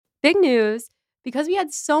Big news. Because we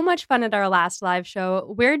had so much fun at our last live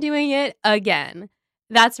show, we're doing it again.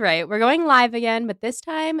 That's right. We're going live again, but this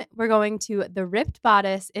time we're going to the Ripped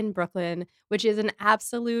Bodice in Brooklyn, which is an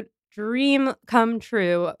absolute dream come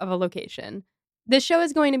true of a location. This show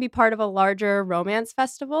is going to be part of a larger romance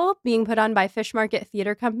festival being put on by Fish Market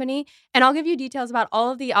Theater Company, and I'll give you details about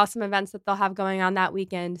all of the awesome events that they'll have going on that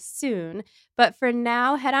weekend soon. But for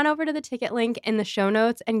now, head on over to the ticket link in the show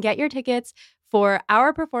notes and get your tickets for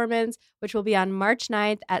our performance, which will be on March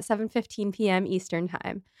 9th at 7:15 p.m. Eastern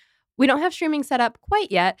Time. We don't have streaming set up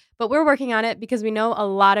quite yet, but we're working on it because we know a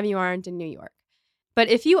lot of you aren't in New York. But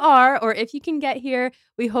if you are, or if you can get here,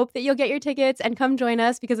 we hope that you'll get your tickets and come join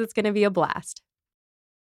us because it's going to be a blast.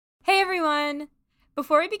 Hey everyone!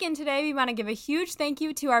 Before we begin today, we want to give a huge thank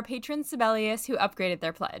you to our patron Sibelius who upgraded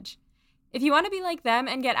their pledge. If you want to be like them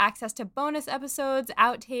and get access to bonus episodes,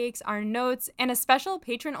 outtakes, our notes, and a special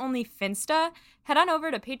patron-only Finsta, head on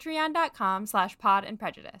over to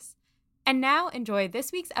patreon.com/podandprejudice. And now enjoy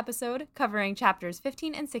this week's episode covering chapters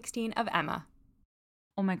 15 and 16 of Emma.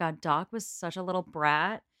 Oh my God, Doc was such a little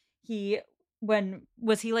brat.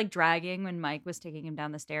 Was he like dragging when Mike was taking him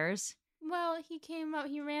down the stairs? Well, he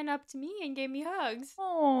ran up to me and gave me hugs.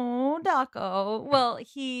 Oh, Daco. Well,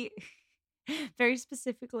 he very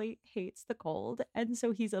specifically hates the cold, and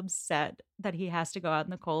so he's upset that he has to go out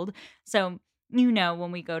in the cold. So,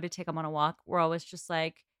 when we go to take him on a walk, we're always just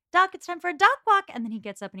like, Doc, it's time for a doc walk. And then he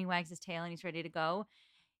gets up and he wags his tail and he's ready to go.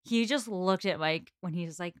 He just looked at Mike when he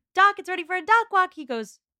was like, Doc, it's ready for a doc walk. He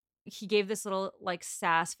gave this little like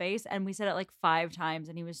sass face, and we said it like 5 times,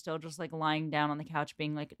 and he was still just like lying down on the couch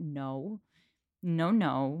being like, no.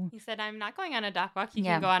 He said, I'm not going on a doc walk. You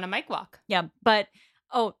Yeah. can go on a mic walk. Yeah, but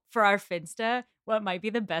for our Finsta, what might be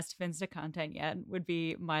the best Finsta content yet would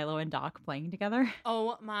be Milo and Doc playing together.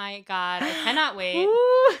 Oh my God, I cannot wait.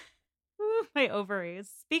 Ooh, my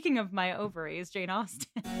ovaries. Speaking of my ovaries, Jane Austen.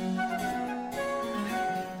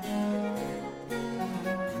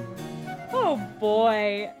 Oh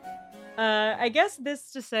boy. I guess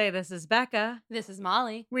this is Becca. This is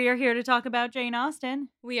Molly. We are here to talk about Jane Austen.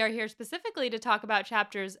 We are here specifically to talk about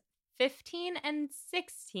chapters 15 and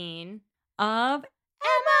 16 of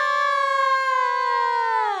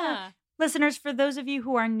Emma! Listeners, for those of you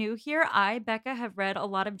who are new here, I, Becca, have read a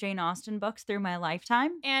lot of Jane Austen books through my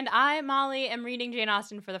lifetime. And I, Molly, am reading Jane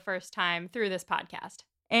Austen for the first time through this podcast.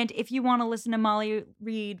 And if you want to listen to Molly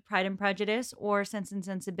read Pride and Prejudice or Sense and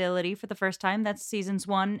Sensibility for the first time, that's seasons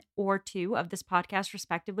 1 or 2 of this podcast,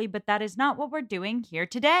 respectively. But that is not what we're doing here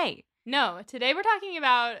today. No, today we're talking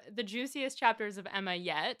about the juiciest chapters of Emma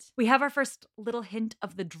yet. We have our first little hint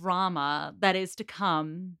of the drama that is to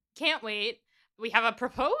come. Can't wait. We have a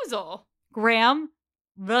proposal. Graham,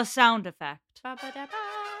 the sound effect. Ba-ba-da-ba.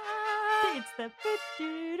 It's the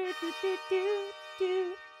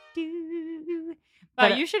do. Wow,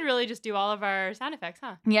 you should really just do all of our sound effects,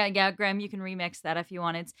 huh? Yeah, Graham, you can remix that if you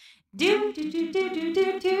want. It's do do do do do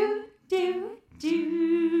do do do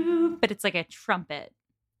do. But it's like a trumpet.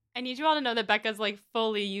 I need you all to know that Becca's like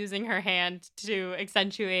fully using her hand to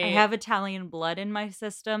accentuate. I have Italian blood in my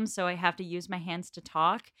system, so I have to use my hands to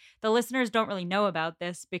talk. The listeners don't really know about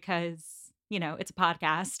this because, it's a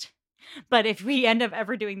podcast. But if we end up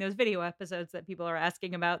ever doing those video episodes that people are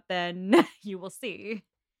asking about, then you will see.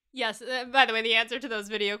 Yes. By the way, the answer to those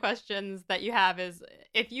video questions that you have is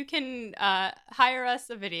if you can hire us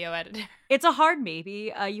a video editor. It's a hard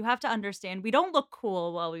maybe. You have to understand, we don't look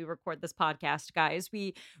cool while we record this podcast, guys.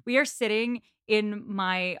 We are sitting in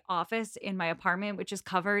my office in my apartment, which is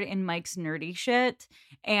covered in Mike's nerdy shit.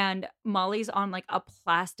 And Molly's on like a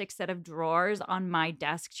plastic set of drawers on my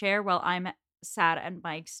desk chair while I'm sat at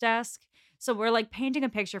Mike's desk. So we're like painting a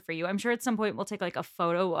picture for you. I'm sure at some point we'll take like a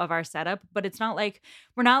photo of our setup, but it's not like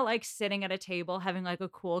we're not like sitting at a table having like a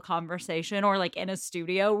cool conversation or like in a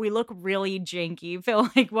studio. We look really janky, feel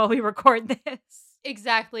like, while we record this.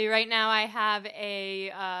 Exactly. Right now I have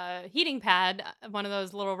a heating pad, one of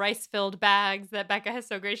those little rice-filled bags that Becca has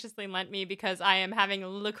so graciously lent me because I am having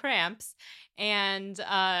le cramps, and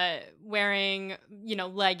wearing,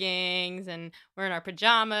 leggings, and we're in our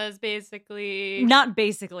pajamas, basically. Not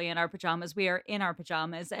basically in our pajamas. We are in our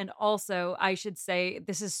pajamas. And also, I should say,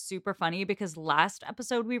 this is super funny because last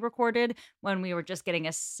episode we recorded when we were just getting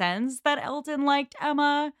a sense that Elton liked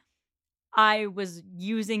Emma, I was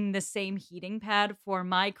using the same heating pad for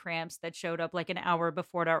my cramps that showed up like an hour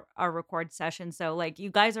before our record session. So like,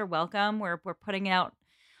 you guys are welcome. We're putting out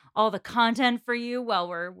all the content for you while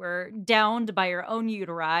we're downed by your own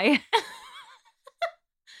uteri.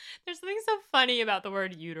 There's something so funny about the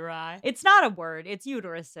word uteri. It's not a word. It's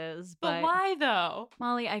uteruses. But why though?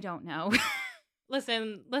 Molly, I don't know.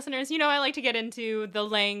 Listen, listeners, you know I like to get into the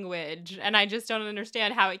language, and I just don't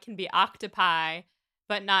understand how it can be octopi,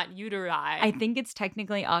 but not uteri. I think it's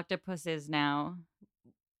technically octopuses now.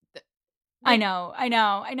 Th- I They,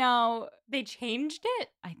 know. they changed it?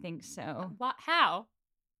 I think so. What? How?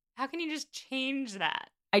 How can you just change that?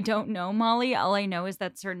 I don't know, Molly. All I know is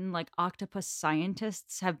that certain like octopus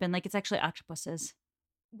scientists have been like, it's actually octopuses.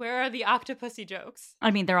 Where are the octopussy jokes?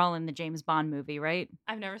 I mean, they're all in the James Bond movie, right?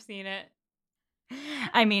 I've never seen it.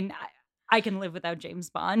 I mean, I can live without James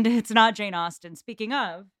Bond. It's not Jane Austen. Speaking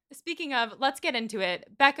of, Let's get into it.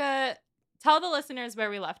 Becca, tell the listeners where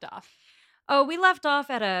we left off. oh, we left off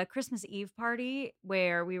at a Christmas Eve party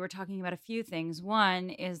where we were talking about a few things. One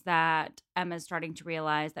is that Emma's starting to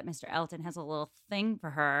realize that Mr. Elton has a little thing for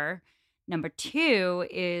her. Number two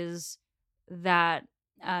is that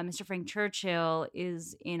Mr. Frank Churchill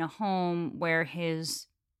is in a home where his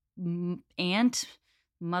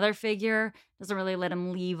mother figure, doesn't really let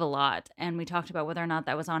him leave a lot. And we talked about whether or not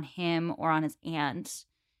that was on him or on his aunt.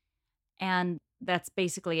 And that's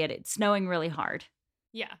basically it. It's snowing really hard.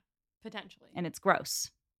 Yeah, potentially. And it's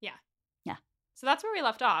gross. Yeah. Yeah. So that's where we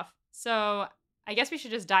left off. So I guess we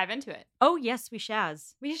should just dive into it. Oh, yes, we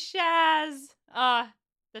shaz. We shaz.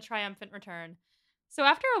 The triumphant return. So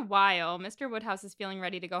after a while, Mr. Woodhouse is feeling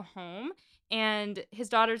ready to go home, and his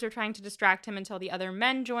daughters are trying to distract him until the other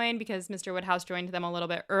men join because Mr. Woodhouse joined them a little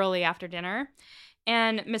bit early after dinner.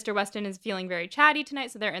 And Mr. Weston is feeling very chatty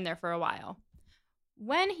tonight, so they're in there for a while.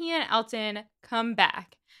 When he and Elton come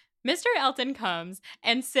back, Mr. Elton comes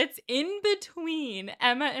and sits in between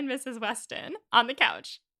Emma and Mrs. Weston on the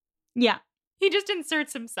couch. Yeah. He just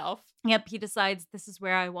inserts himself. Yep. He decides this is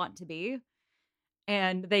where I want to be.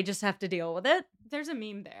 And they just have to deal with it. There's a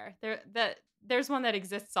meme there. There's one that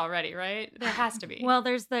exists already, right? There has to be. Well,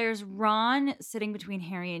 there's Ron sitting between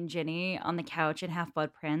Harry and Ginny on the couch in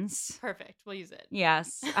Half-Blood Prince. Perfect. We'll use it.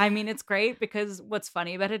 Yes. I mean, it's great because what's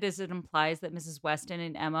funny about it is it implies that Mrs. Weston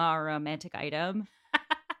and Emma are a romantic item.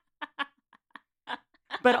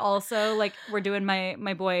 But also, like, we're doing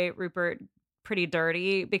my boy Rupert pretty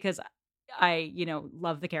dirty because I,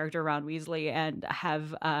 love the character Ron Weasley and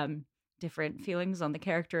have different feelings on the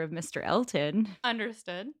character of Mr. Elton.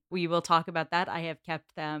 Understood. We will talk about that. I have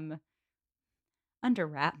kept them under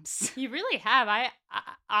wraps. You really have. I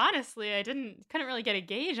honestly, I couldn't really get a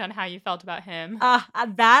gauge on how you felt about him.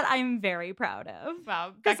 That I'm very proud of.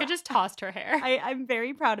 Wow, Becca just tossed her hair. I'm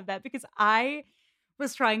very proud of that because I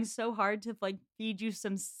was trying so hard to like feed you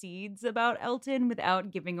some seeds about Elton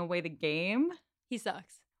without giving away the game. He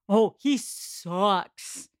sucks. Oh, he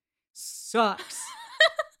sucks. Sucks.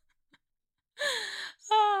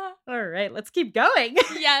 All right, let's keep going.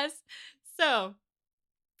 Yes. So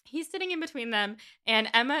he's sitting in between them, and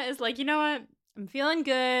Emma is like, you know what? I'm feeling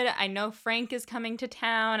good. I know Frank is coming to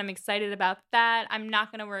town. I'm excited about that. I'm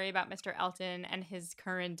not going to worry about Mr. Elton and his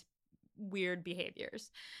current weird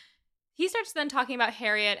behaviors. He starts then talking about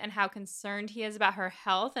Harriet and how concerned he is about her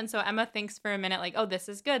health. And so Emma thinks for a minute like, oh, this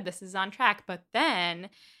is good. This is on track. But then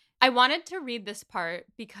I wanted to read this part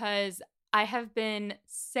because I have been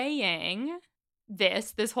saying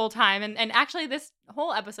this whole time. And actually this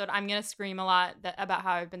whole episode, I'm going to scream a lot about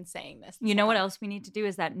how I've been saying this. You know what else we need to do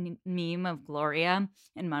is that meme of Gloria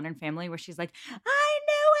in Modern Family where she's like, I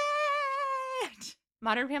knew it.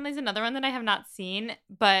 Modern Family is another one that I have not seen,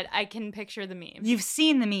 but I can picture the meme. You've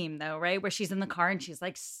seen the meme though, right? Where she's in the car and she's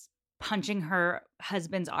like punching her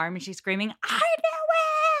husband's arm and she's screaming, I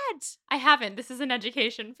knew it. I haven't. This is an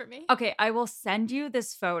education for me. Okay, I will send you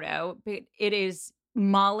this photo, but it is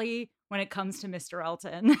Molly when it comes to Mr.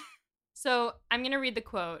 Elton. So I'm going to read the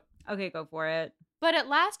quote. Okay, go for it. But at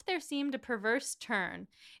last there seemed a perverse turn.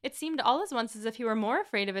 It seemed all at once as if he were more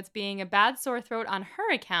afraid of its being a bad sore throat on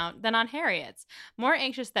her account than on Harriet's, more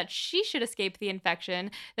anxious that she should escape the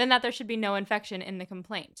infection than that there should be no infection in the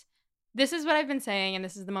complaint. This is what I've been saying, and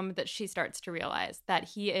this is the moment that she starts to realize that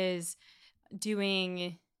he is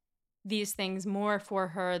doing these things more for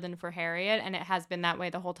her than for Harriet, and it has been that way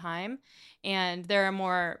the whole time. And there are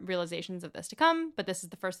more realizations of this to come, but this is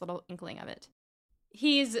the first little inkling of it.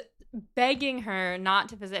 He's begging her not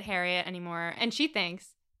to visit Harriet anymore, and she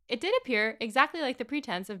thinks it did appear exactly like the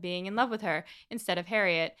pretense of being in love with her instead of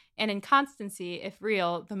Harriet, and inconstancy, if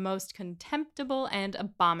real, the most contemptible and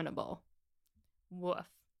abominable. Woof.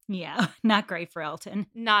 Yeah, not great for Elton.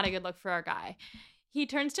 Not a good look for our guy. He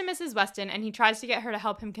turns to Mrs. Weston and he tries to get her to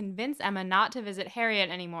help him convince Emma not to visit Harriet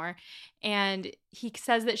anymore. And he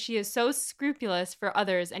says that she is so scrupulous for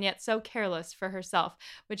others and yet so careless for herself,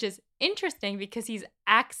 which is interesting because he's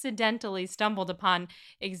accidentally stumbled upon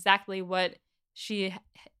exactly what she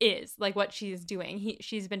is, like what she's doing.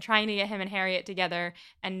 She's been trying to get him and Harriet together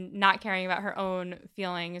and not caring about her own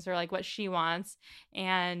feelings or like what she wants.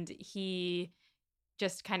 And he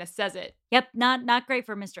just kind of says it. Yep, not great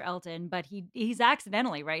for Mr. Elton, but he's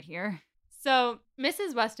accidentally right here. So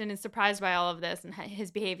Mrs. Weston is surprised by all of this and his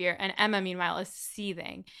behavior, and Emma, meanwhile, is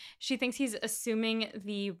seething. She thinks he's assuming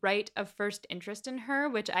the right of first interest in her,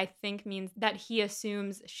 which I think means that he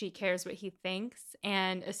assumes she cares what he thinks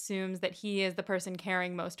and assumes that he is the person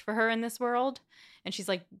caring most for her in this world. And she's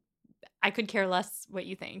like, I could care less what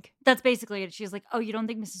you think. That's basically it. She's like, "Oh, you don't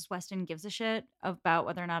think Mrs. Weston gives a shit about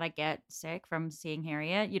whether or not I get sick from seeing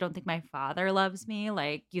Harriet? You don't think my father loves me?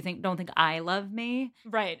 Like, don't think I love me?"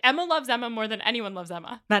 Right. Emma loves Emma more than anyone loves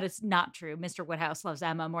Emma. That is not true. Mr. Woodhouse loves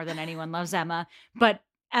Emma more than anyone loves Emma, but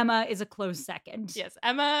Emma is a close second. Yes,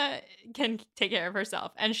 Emma can take care of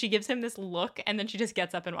herself. And she gives him this look, and then she just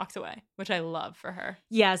gets up and walks away, which I love for her.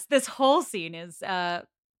 Yes, this whole scene is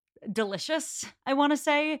delicious, I want to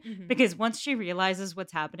say, because once she realizes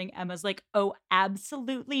what's happening, Emma's like, "Oh,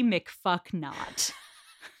 absolutely McFuck not."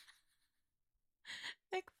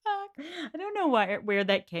 McFuck. I don't know where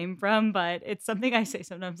that came from, but it's something I say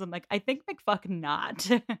sometimes. I'm like, I think McFuck not.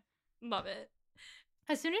 Love it.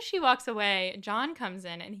 As soon as she walks away, John comes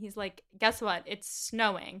in and he's like, guess what? It's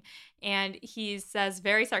snowing. And he says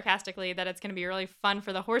very sarcastically that it's going to be really fun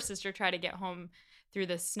for the horses to try to get home through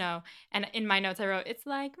the snow. And in my notes, I wrote, it's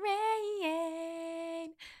like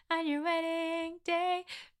rain on your wedding day.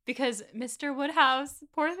 Because Mr. Woodhouse,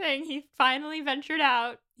 poor thing, he finally ventured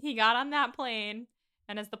out. He got on that plane.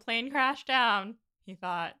 And as the plane crashed down, he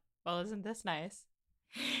thought, well, isn't this nice?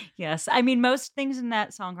 Yes. I mean, most things in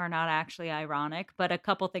that song are not actually ironic, but a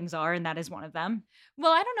couple things are, and that is one of them.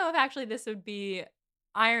 Well, I don't know if actually this would be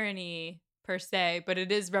irony per se, but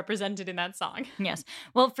it is represented in that song. Yes.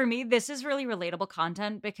 Well, for me, this is really relatable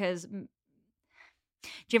content because do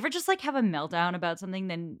you ever just like have a meltdown about something,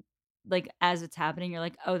 then like as it's happening, you're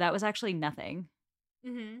like, oh, that was actually nothing.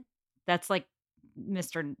 Mm-hmm. That's like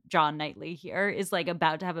Mr. John Knightley here is like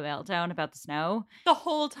about to have a meltdown about the snow. The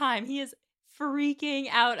whole time he is freaking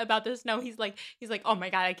out about the snow. He's like, oh my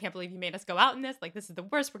God, I can't believe you made us go out in this. Like, this is the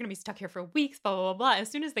worst. We're going to be stuck here for weeks, blah, blah, blah, blah. As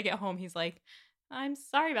soon as they get home, he's like, I'm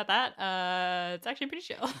sorry about that. It's actually pretty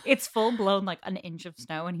chill. It's full blown like an inch of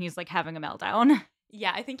snow and he's like having a meltdown.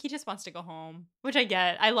 Yeah, I think he just wants to go home, which I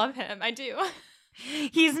get. I love him. I do.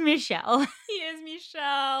 He's Michelle. He is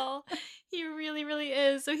Michelle. He really, really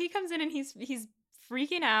is. So he comes in and he's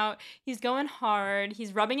freaking out. He's going hard.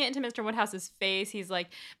 He's rubbing it into Mr. Woodhouse's face. He's like,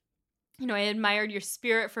 I admired your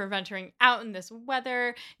spirit for venturing out in this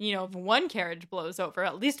weather. If one carriage blows over,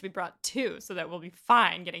 at least we brought two so that we'll be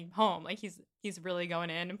fine getting home. Like he's really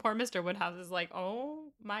going in. And poor Mr. Woodhouse is like,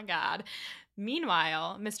 oh my God.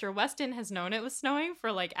 Meanwhile, Mr. Weston has known it was snowing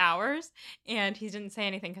for like hours and he didn't say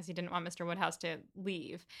anything because he didn't want Mr. Woodhouse to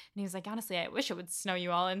leave. And he's like, honestly, I wish it would snow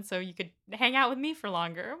you all in so you could hang out with me for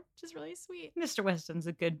longer, which is really sweet. Mr. Weston's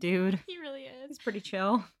a good dude. He really is. He's pretty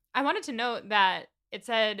chill. I wanted to note that it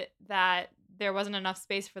said that there wasn't enough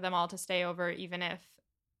space for them all to stay over, even if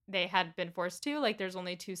they had been forced to. Like, there's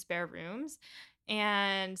only 2 spare rooms.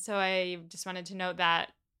 And so I just wanted to note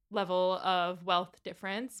that level of wealth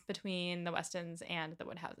difference between the Westons and the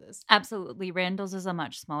Woodhouses. Absolutely. Randall's is a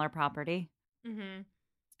much smaller property. Mm-hmm.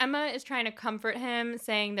 Emma is trying to comfort him,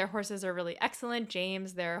 saying their horses are really excellent.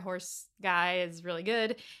 James, their horse guy, is really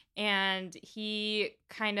good. And he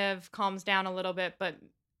kind of calms down a little bit, but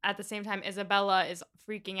at the same time, Isabella is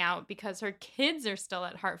freaking out because her kids are still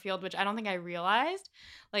at Hartfield, which I don't think I realized.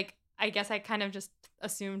 Like, I guess I kind of just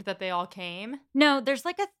assumed that they all came. No, there's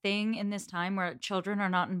like a thing in this time where children are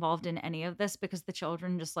not involved in any of this because the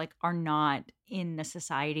children just like are not in the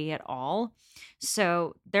society at all.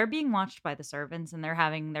 So they're being watched by the servants and they're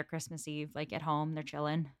having their Christmas Eve like at home. They're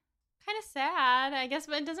chilling. Kind of sad, I guess,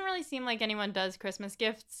 but it doesn't really seem like anyone does Christmas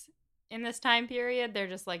gifts in this time period. They're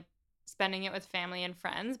just like spending it with family and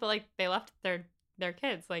friends, but like they left their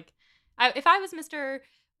kids. Like, if I was Mr.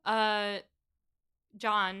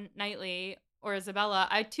 John Knightley or Isabella,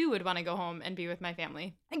 I too would want to go home and be with my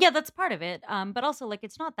family. Yeah, that's part of it. But also like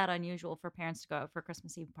it's not that unusual for parents to go out for a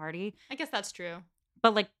Christmas Eve party. I guess that's true.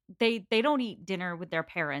 But like they don't eat dinner with their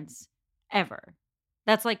parents ever.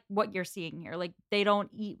 That's like what you're seeing here. Like they don't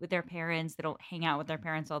eat with their parents. They don't hang out with their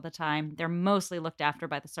parents all the time. They're mostly looked after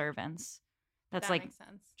by the servants. That's that like makes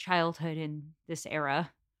sense. Childhood in this era.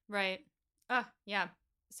 Right. Yeah.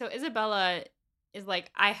 So Isabella is like,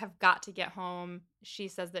 I have got to get home. She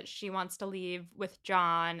says that she wants to leave with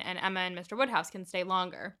John, and Emma and Mr. Woodhouse can stay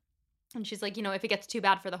longer. And she's like, if it gets too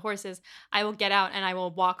bad for the horses, I will get out and I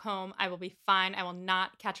will walk home. I will be fine. I will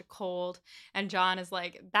not catch a cold. And John is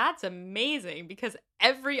like, that's amazing because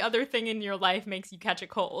every other thing in your life makes you catch a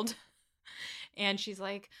cold. And she's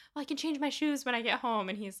like, well, I can change my shoes when I get home.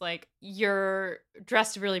 And he's like, you're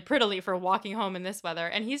dressed really prettily for walking home in this weather.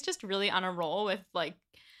 And he's just really on a roll with like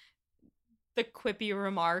the quippy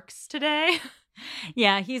remarks today.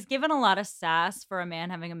 Yeah, he's given a lot of sass for a man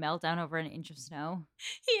having a meltdown over an inch of snow.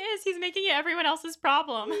 He is. He's making it everyone else's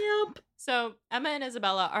problem. Yep. So Emma and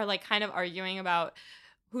Isabella are like kind of arguing about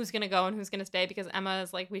who's going to go and who's going to stay because Emma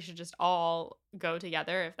is like, we should just all go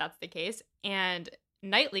together if that's the case. And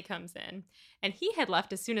Knightley comes in and he had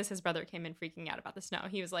left as soon as his brother came in freaking out about the snow.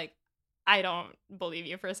 He was like, I don't believe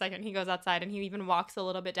you for a second. He goes outside and he even walks a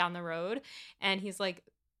little bit down the road and he's like,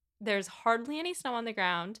 there's hardly any snow on the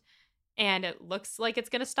ground and it looks like it's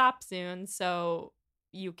going to stop soon. So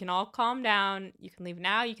you can all calm down. You can leave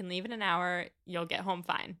now. You can leave in an hour. You'll get home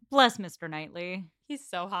fine. Bless Mr. Knightley. He's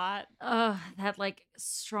so hot. That like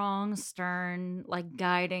strong, stern, like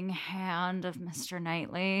guiding hand of Mr.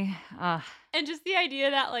 Knightley. And just the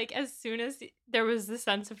idea that like as soon as there was the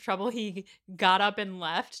sense of trouble, he got up and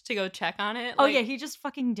left to go check on it. Oh like, yeah, he just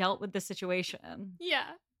fucking dealt with the situation. Yeah.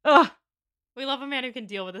 Ugh. We love a man who can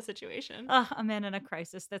deal with a situation. A man in a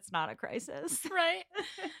crisis that's not a crisis. Right?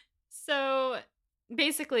 So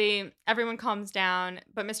basically, everyone calms down,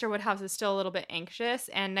 but Mr. Woodhouse is still a little bit anxious.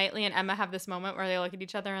 And Knightley and Emma have this moment where they look at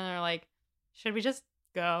each other and they're like, should we just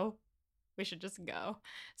go? We should just go.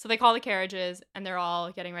 So they call the carriages and they're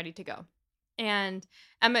all getting ready to go. And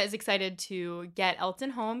Emma is excited to get Elton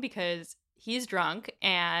home because he's drunk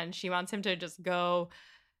and she wants him to just go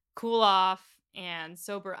cool off and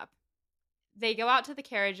sober up. They go out to the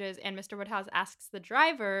carriages and Mr. Woodhouse asks the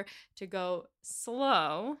driver to go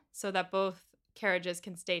slow so that both carriages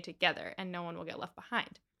can stay together and no one will get left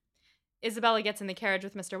behind. Isabella gets in the carriage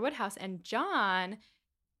with Mr. Woodhouse and John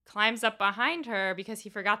climbs up behind her because he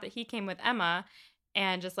forgot that he came with Emma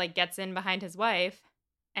and just like gets in behind his wife,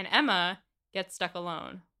 and Emma gets stuck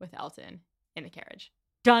alone with Elton in the carriage.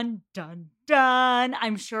 Dun, dun, dun.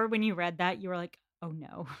 I'm sure when you read that, you were like, oh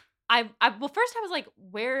no. Well, first I was like,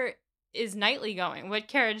 where is Knightley going? What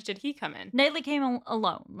carriage did he come in? Knightley came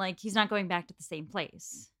alone. Like, he's not going back to the same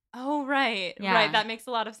place. Oh, right. Yeah. Right. That makes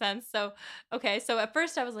a lot of sense. So, okay. So at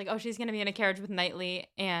first I was like, oh, she's going to be in a carriage with Knightley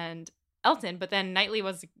and Elton. But then Knightley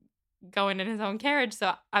was going in his own carriage.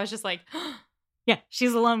 So I was just like, yeah,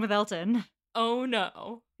 she's alone with Elton. Oh,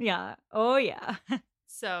 no. Yeah. Oh, yeah.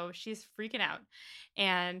 So she's freaking out.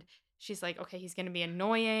 And she's like, okay, he's going to be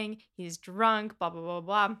annoying. He's drunk, blah, blah, blah,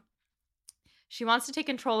 blah. She wants to take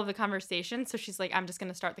control of the conversation. So she's like, I'm just going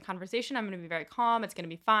to start the conversation. I'm going to be very calm. It's going to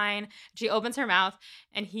be fine. She opens her mouth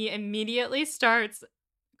and he immediately starts,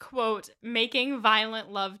 quote, making violent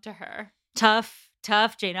love to her. Tough.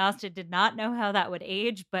 Jane Austen did not know how that would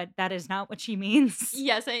age, but that is not what she means.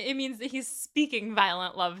 Yes, it means that he's speaking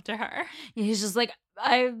violent love to her. He's just like,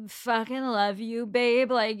 I fucking love you,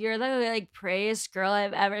 babe. Like, you're the like prettiest girl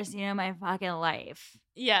I've ever seen in my fucking life.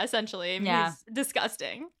 Yeah, essentially. Yeah. He's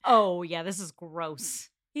disgusting. Oh, yeah, this is gross.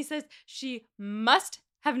 He says she must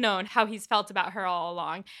have known how he's felt about her all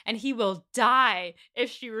along, and he will die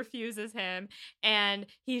if she refuses him. And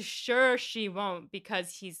he's sure she won't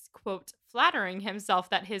because he's, quote, flattering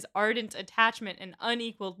himself that his ardent attachment and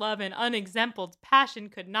unequaled love and unexampled passion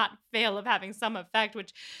could not fail of having some effect,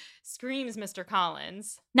 which screams Mr.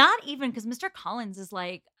 Collins. Not even because Mr. Collins is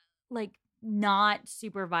like not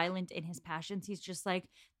super violent in his passions. He's just like,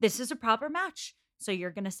 this is a proper match, so you're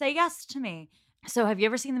gonna say yes to me. So have you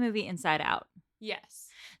ever seen the movie Inside Out? Yes.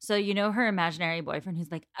 So you know her imaginary boyfriend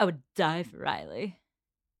who's like, I would die for Riley.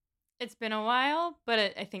 It's been a while, but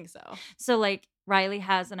I think so. So like Riley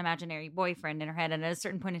has an imaginary boyfriend in her head, and at a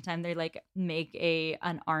certain point in time, they like make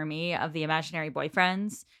an army of the imaginary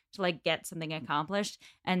boyfriends to like get something accomplished.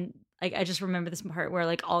 And like I just remember this part where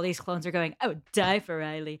like all these clones are going, I would die for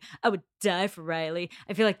Riley. I would die for Riley.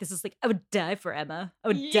 I feel like this is like, I would die for Emma. I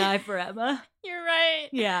would die for Emma. You're right.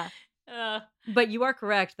 Yeah. But you are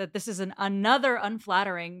correct that this is another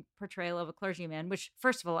unflattering portrayal of a clergyman, which,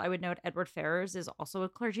 first of all, I would note Edward Ferrars is also a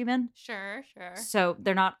clergyman. Sure. So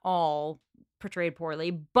they're not all portrayed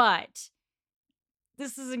poorly, but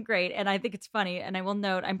this isn't great. And I think it's funny. And I will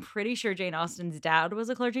note, I'm pretty sure Jane Austen's dad was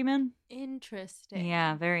a clergyman. Interesting.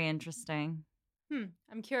 Yeah, very interesting.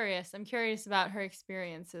 I'm curious. I'm curious about her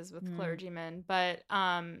experiences with clergymen. But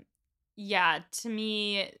yeah, to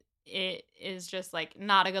me, it is just like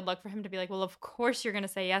not a good look for him to be like, well, of course you're going to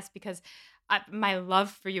say yes because my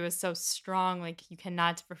love for you is so strong. Like you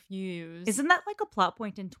cannot refuse. Isn't that like a plot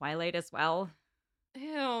point in Twilight as well?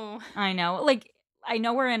 Ew. I know. Like I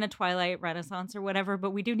know we're in a Twilight Renaissance or whatever,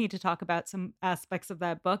 but we do need to talk about some aspects of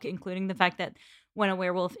that book, including the fact that when a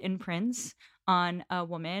werewolf imprints on a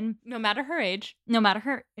woman, No matter her age. no matter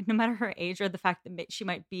her age or the fact that she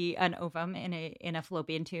might be an ovum in a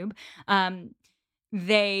fallopian tube,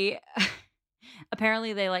 they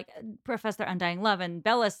apparently they like profess their undying love. And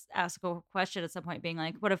Bella asks a question at some point, being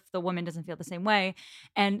like, "What if the woman doesn't feel the same way?"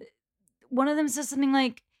 And one of them says something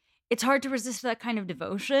like, "It's hard to resist that kind of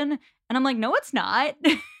devotion." And I'm like, "No, it's not."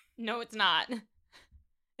 No, it's not.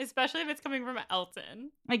 Especially if it's coming from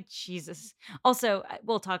Elton. Like, Jesus. Also,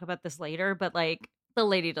 we'll talk about this later, but like the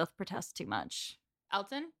lady doth protest too much.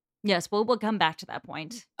 Elton? Yes, we'll come back to that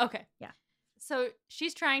point. Okay. Yeah. So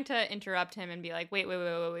she's trying to interrupt him and be like, wait.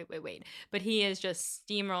 But he is just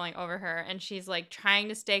steamrolling over her. And she's like trying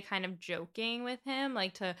to stay kind of joking with him,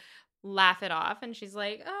 like to laugh it off. And she's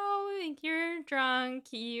like, oh, you're drunk.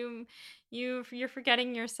 You're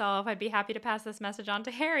forgetting yourself. I'd be happy to pass this message on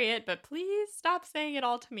to Harriet, but please stop saying it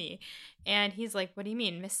all to me. And he's like, what do you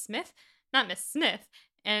mean, Miss Smith? Not Miss Smith.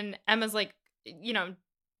 And Emma's like,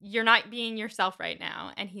 you're not being yourself right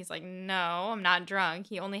now. And he's like, no, I'm not drunk.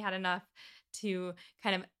 He only had enough to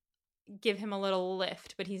kind of give him a little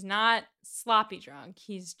lift, but he's not sloppy drunk.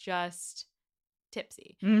 He's just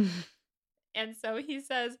tipsy. And so he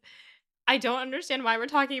says, I don't understand why we're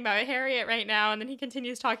talking about Harriet right now. And then he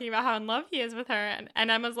continues talking about how in love he is with her.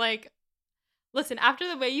 And Emma's like, listen, after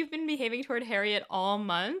the way you've been behaving toward Harriet all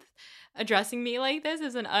month, addressing me like this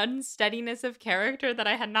is an unsteadiness of character that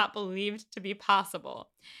I had not believed to be possible.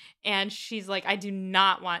 And she's like, I do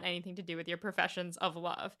not want anything to do with your professions of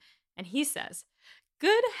love. And he says,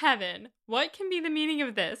 good heaven, what can be the meaning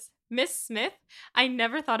of this? Miss Smith? I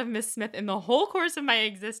never thought of Miss Smith in the whole course of my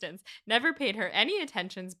existence. Never paid her any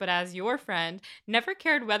attentions but as your friend. Never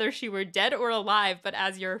cared whether she were dead or alive but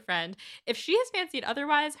as your friend. If she has fancied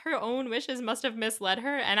otherwise, her own wishes must have misled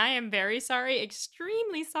her, and I am very sorry,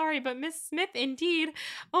 extremely sorry, but Miss Smith indeed.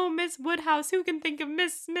 Oh, Miss Woodhouse, who can think of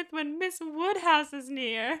Miss Smith when Miss Woodhouse is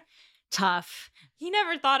near? Tough. He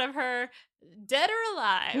never thought of her dead or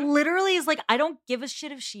alive. Literally is like, I don't give a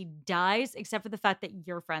shit if she dies, except for the fact that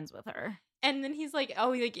you're friends with her. And then he's like, oh,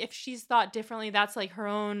 like if she's thought differently, that's like her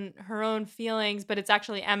own feelings, but it's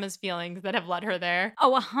actually Emma's feelings that have led her there.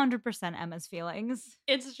 Oh, 100% Emma's feelings.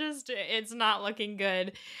 It's not looking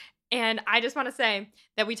good. And I just want to say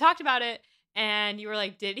that we talked about it and you were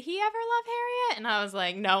like, did he ever love Harriet? And I was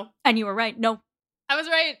like, no. And you were right. No. I was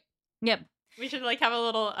right. Yep. We should like have a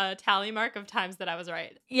little tally mark of times that I was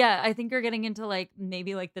right. Yeah, I think you're getting into like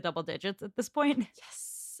maybe like the double digits at this point.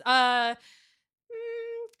 Yes.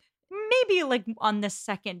 Maybe like on the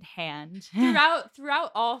second hand.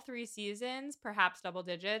 throughout all 3 seasons, perhaps double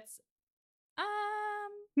digits.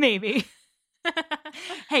 Maybe.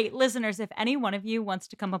 Hey, listeners, if any one of you wants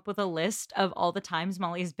to come up with a list of all the times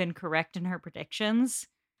Molly's been correct in her predictions,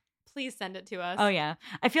 please send it to us. Oh yeah.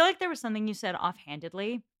 I feel like there was something you said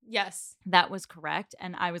offhandedly. Yes. That was correct.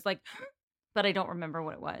 And I was like, but I don't remember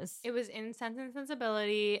what it was. It was in Sense and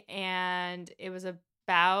Sensibility, and it was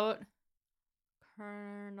about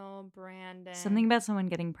Colonel Brandon. Something about someone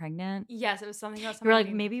getting pregnant. Yes, it was something about You were someone.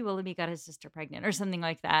 like, maybe Willoughby got his sister pregnant or something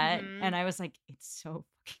like that. Mhm. And I was like, it's so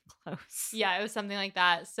fucking close. Yeah, it was something like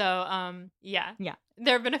that. So, yeah. Yeah.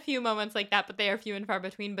 There have been a few moments like that, but they are few and far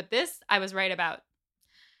between. But this, I was right about.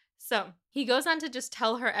 So he goes on to just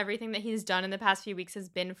tell her everything that he's done in the past few weeks has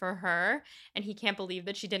been for her. And he can't believe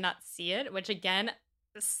that she did not see it, which again,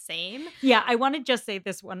 the same. Yeah, I want to just say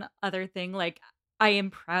this one other thing. Like, I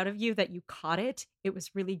am proud of you that you caught it. It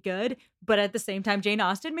was really good. But at the same time, Jane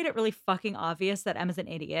Austen made it really fucking obvious that Emma's an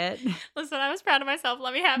idiot. Listen, I was proud of myself.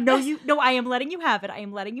 Let me have No, this. I am letting you have it. I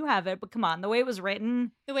am letting you have it. But come on, the way it was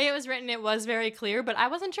written. The way it was written, it was very clear. But I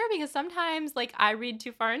wasn't sure because sometimes, like, I read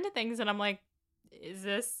too far into things and I'm like, is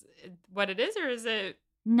this what it is or is it?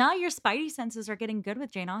 No, your spidey senses are getting good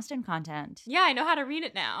with Jane Austen content. Yeah, I know how to read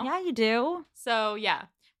it now. Yeah, you do. So, yeah.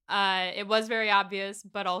 It was very obvious,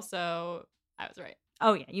 but also I was right.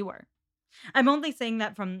 Oh, yeah, you were. I'm only saying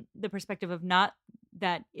that from the perspective of not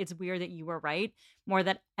that it's weird that you were right, more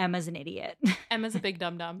that Emma's an idiot. Emma's a big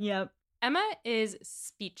dum-dum. Yep. Emma is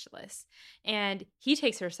speechless, and he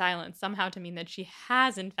takes her silence somehow to mean that she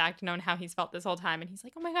has, in fact, known how he's felt this whole time. And he's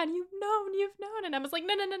like, oh my God, you've known. And Emma's like,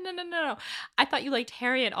 no. I thought you liked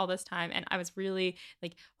Harriet all this time, and I was really,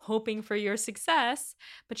 like, hoping for your success.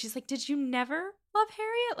 But she's like, did you never love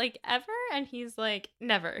Harriet, like, ever? And he's like,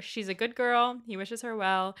 never. She's a good girl. He wishes her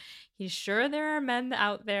well. He's sure there are men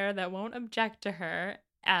out there that won't object to her.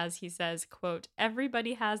 As he says, quote,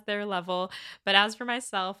 everybody has their level, but as for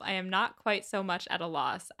myself, I am not quite so much at a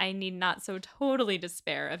loss. I need not so totally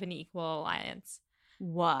despair of an equal alliance.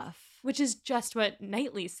 Woof. Which is just what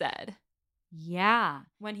Knightley said. Yeah.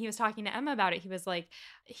 When he was talking to Emma about it, he was like,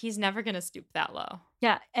 he's never going to stoop that low.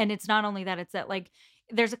 Yeah. And it's not only that, it's that like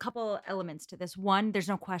there's a couple elements to this. One, there's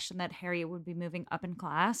no question that Harriet would be moving up in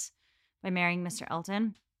class by marrying Mr.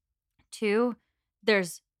 Elton. Two,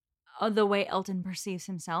 there's the way Elton perceives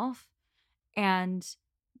himself and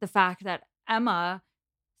the fact that Emma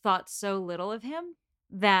thought so little of him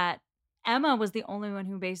that Emma was the only one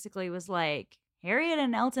who basically was like, Harriet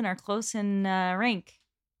and Elton are close in rank.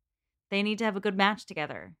 They need to have a good match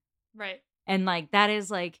together. Right. And like that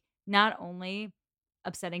is like not only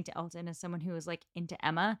upsetting to Elton as someone who is like into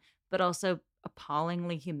Emma, but also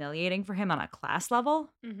appallingly humiliating for him on a class level.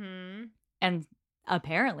 Mm-hmm. And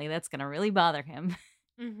apparently that's going to really bother him.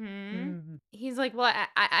 Mm-hmm. He's like, well,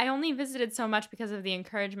 I only visited so much because of the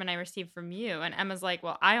encouragement I received from you. And Emma's like,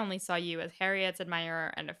 well, I only saw you as Harriet's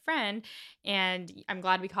admirer and a friend. And I'm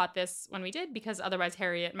glad we caught this when we did, because otherwise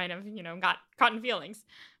Harriet might have, got caught in feelings,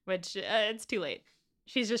 which it's too late.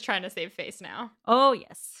 She's just trying to save face now. Oh,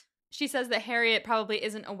 yes. She says that Harriet probably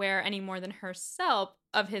isn't aware any more than herself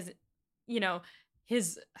of his,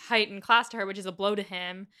 his height and class to her, which is a blow to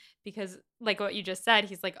him because, like what you just said,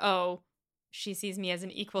 he's like, oh, she sees me as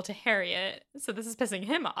an equal to Harriet. So this is pissing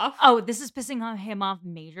him off. Oh, this is pissing him off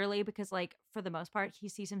majorly because, like, for the most part, he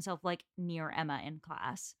sees himself, like, near Emma in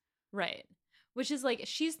class. Right. Which is, like,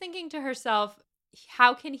 she's thinking to herself,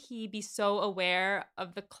 how can he be so aware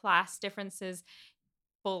of the class differences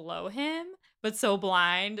below him, but so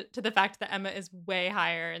blind to the fact that Emma is way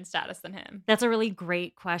higher in status than him? That's a really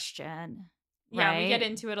great question. Yeah, right? We get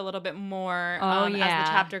into it a little bit more as the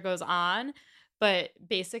chapter goes on. But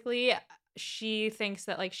basically, she thinks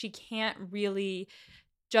that, like, she can't really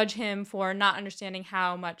judge him for not understanding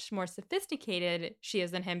how much more sophisticated she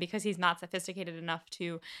is than him because he's not sophisticated enough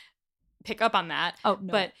to pick up on that. Oh,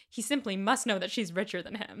 no. But he simply must know that she's richer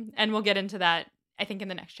than him. And we'll get into that, I think, in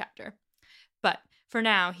the next chapter. But for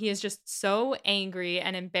now, he is just so angry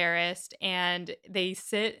and embarrassed, and they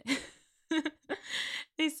sit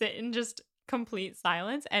in just complete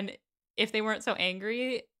silence. And if they weren't so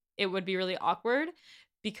angry, it would be really awkward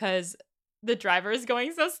because the driver is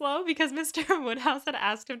going so slow because Mr. Woodhouse had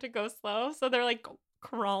asked him to go slow. So they're like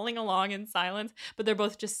crawling along in silence, but they're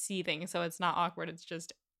both just seething. So it's not awkward. It's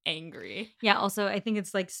just angry. Yeah. Also, I think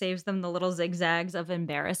it's like saves them the little zigzags of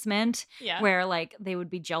embarrassment. Yeah. Where like they would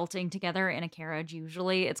be jolting together in a carriage.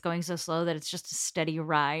 Usually it's going so slow that it's just a steady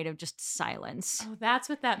ride of just silence. Oh, that's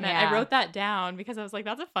what that meant. Yeah. I wrote that down because I was like,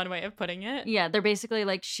 that's a fun way of putting it. Yeah. They're basically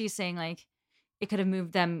like, she's saying like, it could have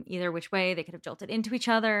moved them either which way. They could have jolted into each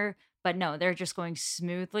other. But no, they're just going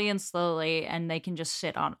smoothly and slowly, and they can just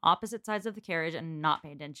sit on opposite sides of the carriage and not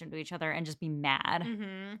pay attention to each other and just be mad.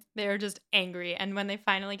 Mm-hmm. They're just angry. And when they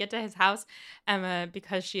finally get to his house, Emma,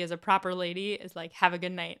 because she is a proper lady, is like, have a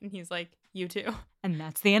good night. And he's like, you too. And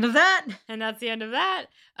that's the end of that. And that's the end of that.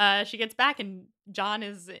 She gets back, and John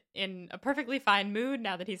is in a perfectly fine mood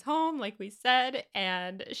now that he's home, like we said.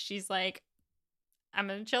 And she's like, I'm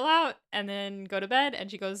going to chill out and then go to bed. And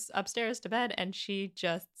she goes upstairs to bed, and she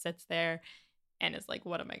just sits there and is like,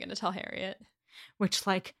 what am I going to tell Harriet? Which,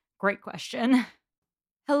 like, great question.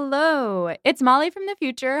 Hello, it's Molly from the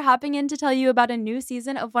future hopping in to tell you about a new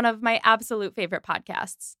season of one of my absolute favorite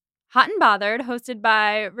podcasts. Hot and Bothered, hosted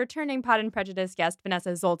by returning Pod and Prejudice guest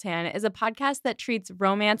Vanessa Zoltan, is a podcast that treats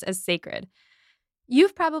romance as sacred.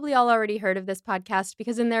 You've probably all already heard of this podcast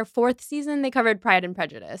because in their 4th season, they covered Pride and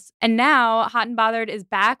Prejudice. And now, Hot and Bothered is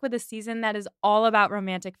back with a season that is all about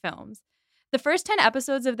romantic films. The first 10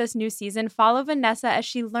 episodes of this new season follow Vanessa as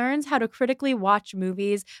she learns how to critically watch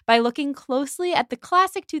movies by looking closely at the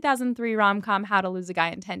classic 2003 rom-com How to Lose a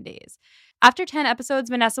Guy in 10 Days. After 10 episodes,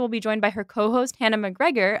 Vanessa will be joined by her co-host Hannah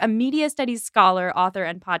McGregor, a media studies scholar, author,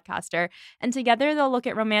 and podcaster, and together they'll look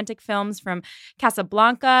at romantic films from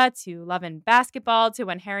Casablanca to Love and Basketball to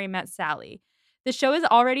When Harry Met Sally. The show is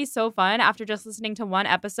already so fun after just listening to one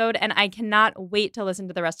episode, and I cannot wait to listen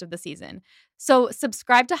to the rest of the season. So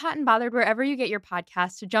subscribe to Hot and Bothered wherever you get your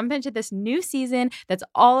podcasts to jump into this new season that's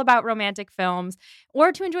all about romantic films,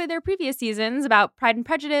 or to enjoy their previous seasons about Pride and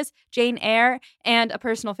Prejudice, Jane Eyre, and a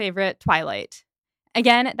personal favorite, Twilight.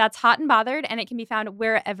 Again, that's Hot and Bothered, and it can be found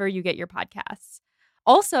wherever you get your podcasts.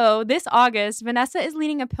 Also, this August, Vanessa is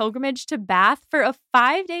leading a pilgrimage to Bath for a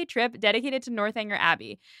 5-day trip dedicated to Northanger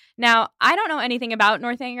Abbey. Now, I don't know anything about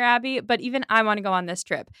Northanger Abbey, but even I want to go on this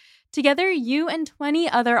trip. Together, you and 20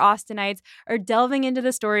 other Austinites are delving into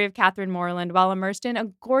the story of Catherine Morland while immersed in a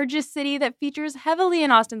gorgeous city that features heavily in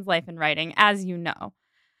Austen's life and writing, as you know.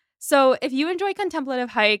 So, if you enjoy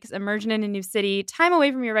contemplative hikes, immersion in a new city, time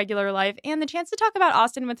away from your regular life, and the chance to talk about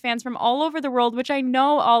Austin with fans from all over the world, which I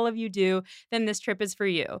know all of you do, then this trip is for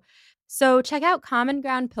you. So, check out Common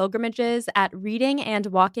Ground Pilgrimages at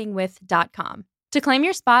readingandwalkingwith.com. To claim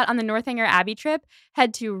your spot on the Northanger Abbey trip,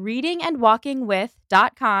 head to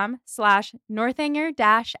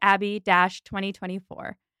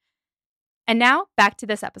readingandwalkingwith.com/Northanger-Abbey-2024. And now, back to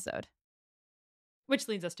this episode. Which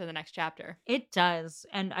leads us to the next chapter. It does.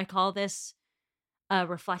 And I call this a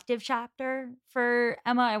reflective chapter for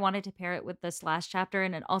Emma. I wanted to pair it with this last chapter,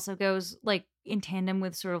 and it also goes like in tandem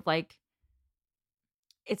with sort of like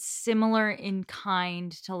it's similar in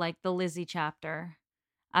kind to like the Lizzie chapter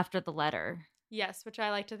after the letter. Yes, which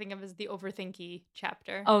I like to think of as the overthinky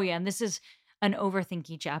chapter. Oh, yeah. And this is an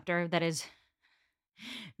overthinky chapter that is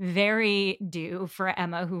very due for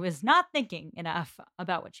Emma, who is not thinking enough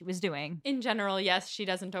about what she was doing. In general, yes, she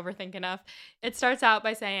doesn't overthink enough. It starts out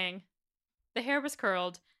by saying, the hair was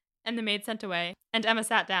curled and the maid sent away, and Emma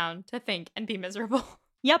sat down to think and be miserable.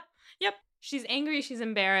 Yep. She's angry, she's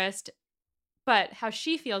embarrassed, but how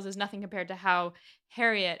she feels is nothing compared to how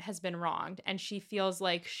Harriet has been wronged. And she feels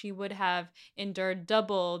like she would have endured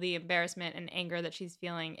double the embarrassment and anger that she's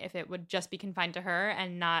feeling if it would just be confined to her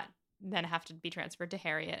and not then have to be transferred to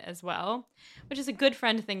Harriet as well, which is a good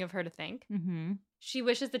friend thing of her to think. Mm-hmm. She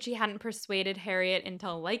wishes that she hadn't persuaded Harriet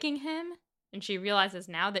into liking him, and she realizes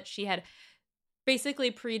now that she had basically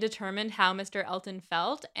predetermined how Mr. Elton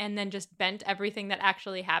felt and then just bent everything that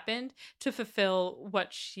actually happened to fulfill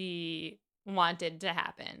what she wanted to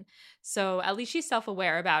happen. So at least she's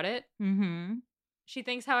self-aware about it. Mm-hmm. She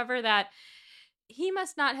thinks, however, that he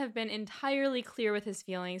must not have been entirely clear with his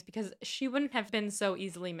feelings because she wouldn't have been so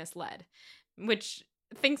easily misled, which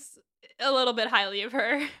thinks a little bit highly of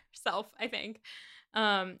herself, I think.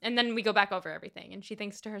 And then we go back over everything, and she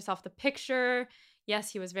thinks to herself, the picture,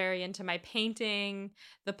 yes, he was very into my painting,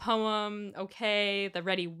 the poem, okay, the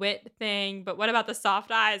ready wit thing, but what about the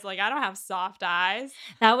soft eyes? Like, I don't have soft eyes.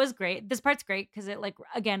 That was great. This part's great because it like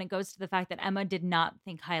again it goes to the fact that Emma did not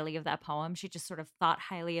think highly of that poem. She just sort of thought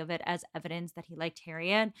highly of it as evidence that he liked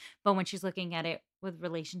Harriet. But when she's looking at it with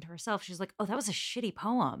relation to herself, she's like, "Oh, that was a shitty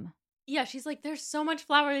poem." Yeah, she's like, there's so much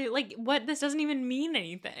flower. Like, what? This doesn't even mean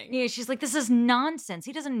anything. Yeah, she's like, "This is nonsense.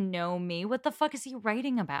 He doesn't know me. What the fuck is he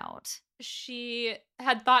writing about?" She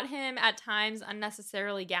had thought him at times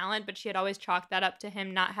unnecessarily gallant, but she had always chalked that up to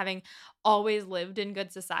him not having always lived in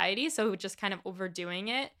good society. So just kind of overdoing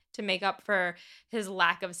it to make up for his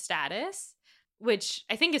lack of status, which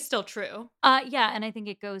I think is still true. Yeah, and I think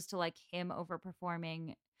it goes to like him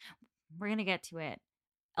overperforming. We're gonna get to it.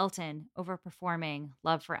 Elton overperforming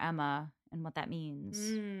love for Emma and what that means.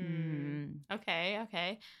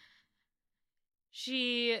 Okay.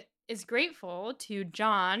 She is grateful to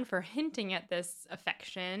John for hinting at this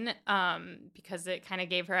affection because it kind of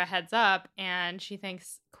gave her a heads up, and she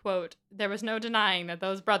thinks, quote, there was no denying that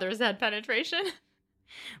those brothers had penetration.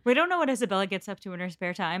 We don't know what Isabella gets up to in her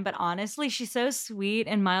spare time, but honestly, she's so sweet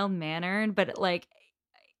and mild-mannered, but like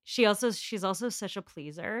she's also such a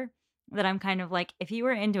pleaser that I'm kind of like, if you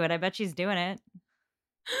were into it, I bet she's doing it.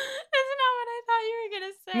 That's not what I thought you were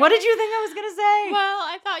going to say. What did you think I was going to say? Well,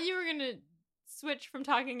 I thought you were going to switch from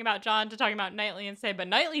talking about John to talking about Knightley and say, but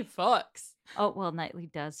Knightley fucks. Oh, well, Knightley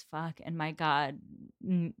does fuck, and my God,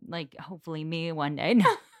 like, hopefully me one day.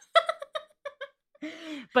 No.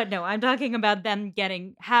 But no, I'm talking about them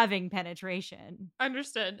having penetration.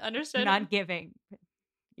 Understood. Not giving. Yeah.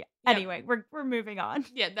 Yep. Anyway, we're moving on.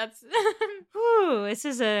 Yeah, that's Whew, this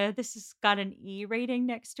has got an E rating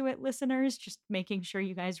next to it, listeners. Just making sure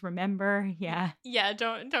you guys remember. Yeah. Yeah,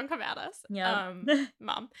 don't come at us. Yeah.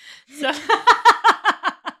 Mom. So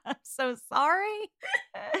I'm so sorry.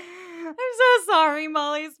 I'm so sorry,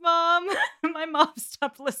 Molly's mom. My mom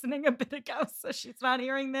stopped listening a bit ago, so she's not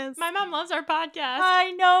hearing this. my mom loves our podcast.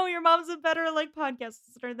 I know your mom's a better like podcast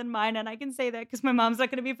listener than mine, and I can say that because my mom's not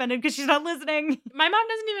going to be offended because she's not listening. My mom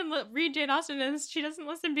doesn't even read Jane Austen, and she doesn't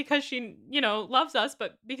listen because she, loves us,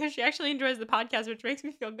 but because she actually enjoys the podcast, which makes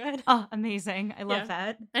me feel good. Oh, amazing. I love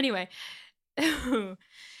that. Anyway,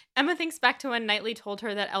 Emma thinks back to when Knightley told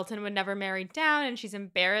her that Elton would never marry down, and she's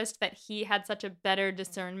embarrassed that he had such a better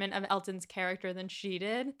discernment of Elton's character than she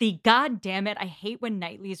did. The goddamn it, I hate when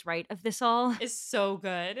Knightley's right of this all. Is so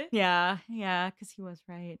good. Yeah, because he was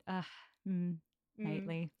right.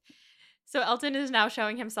 Knightley. So Elton is now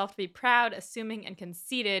showing himself to be proud, assuming, and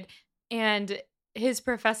conceited, and his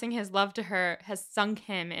professing his love to her has sunk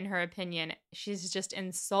him, in her opinion. She's just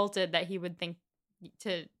insulted that he would think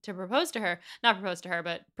to propose to her, not propose to her,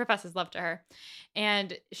 but profess his love to her.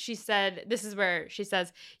 And she said, this is where she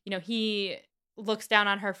says, he looks down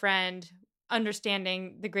on her friend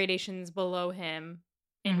understanding the gradations below him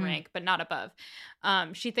in Mhm. rank, but not above.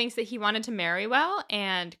 She thinks that he wanted to marry well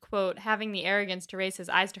and, quote, having the arrogance to raise his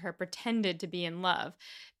eyes to her, pretended to be in love.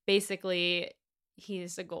 Basically,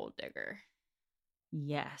 he's a gold digger.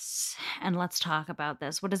 Yes. And let's talk about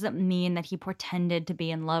this. What does it mean that he pretended to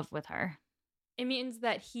be in love with her? It means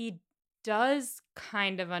that he does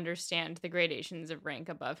kind of understand the gradations of rank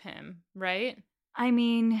above him, right? I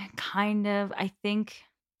mean, kind of. I think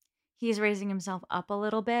he's raising himself up a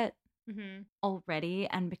little bit Mm-hmm. already.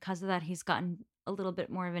 And because of that, he's gotten a little bit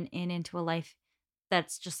more of an in into a life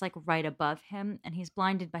that's just like right above him. And he's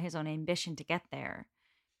blinded by his own ambition to get there.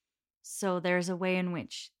 So there's a way in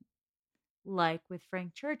which, like with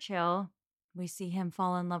Frank Churchill, we see him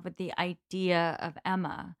fall in love with the idea of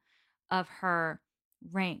Emma, of her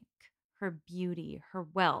rank, her beauty, her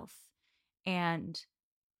wealth, and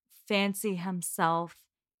fancy himself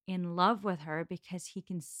in love with her because he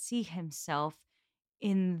can see himself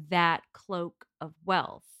in that cloak of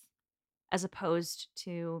wealth, as opposed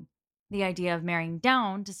to the idea of marrying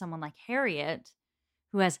down to someone like Harriet,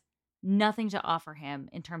 who has nothing to offer him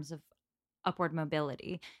in terms of upward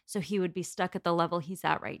mobility. So he would be stuck at the level he's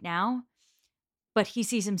at right now, but he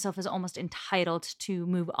sees himself as almost entitled to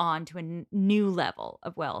move on to a new level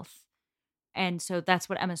of wealth. And so that's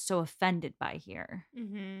what Emma's so offended by here.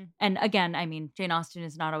 Mm-hmm. And again, I mean, Jane Austen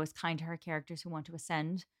is not always kind to her characters who want to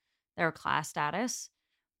ascend their class status,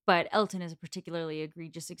 but Elton is a particularly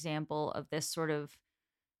egregious example of this sort of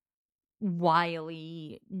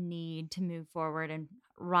wily need to move forward and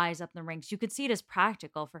rise up in the ranks. You could see it as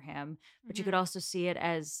practical for him, but you could Mm-hmm. also see it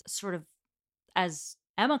as sort of, as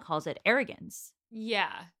Emma calls it, arrogance.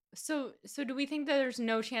 Yeah. So do we think that there's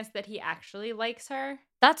no chance that he actually likes her?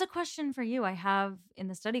 That's a question for you I have in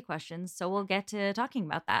the study questions, so we'll get to talking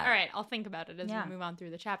about that. All right, I'll think about it as Yeah. we move on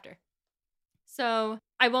through the chapter. So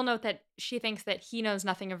I will note that she thinks that he knows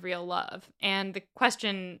nothing of real love. And the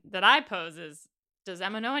question that I pose is, does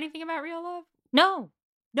Emma know anything about real love? No,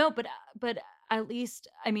 but at least,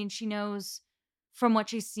 I mean, she knows from what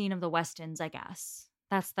she's seen of the Westons, I guess.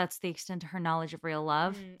 That's the extent of her knowledge of real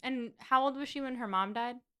love. And how old was she when her mom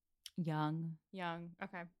died? Young. Young.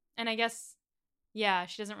 Okay. And I guess, yeah,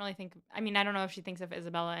 she doesn't really think. I mean, I don't know if she thinks of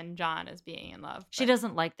Isabella and John as being in love. She but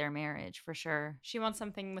doesn't like their marriage, for sure. She wants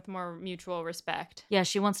something with more mutual respect. Yeah,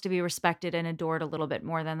 she wants to be respected and adored a little bit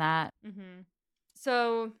more than that. Mm-hmm.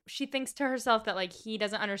 So she thinks to herself that, like, he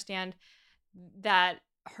doesn't understand that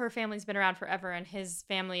her family's been around forever and his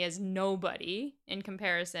family is nobody in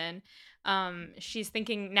comparison. She's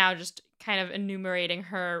thinking now, just kind of enumerating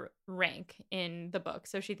her rank in the book.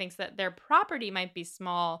 So she thinks that their property might be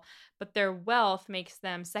small, but their wealth makes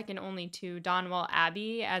them second only to Donwell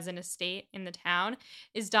Abbey as an estate in the town.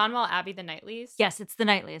 Is Donwell Abbey the Knightleys? Yes, it's the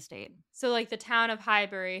Knightley estate. So, like, the town of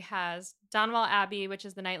Highbury has Donwell Abbey, which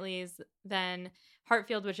is the Knightleys, then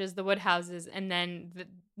Hartfield, which is the Woodhouses, and then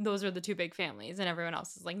those are the two big families, and everyone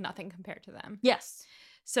else is, like, nothing compared to them. Yes.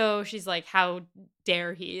 So she's like, how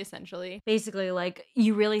dare he, essentially. Basically, like,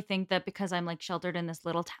 you really think that because I'm, like, sheltered in this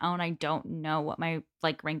little town, I don't know what my,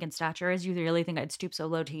 like, rank and stature is? You really think I'd stoop so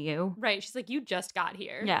low to you? Right. She's like, you just got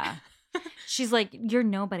here. Yeah. She's like, you're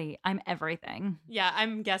nobody. I'm everything. Yeah,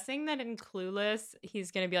 I'm guessing that in Clueless,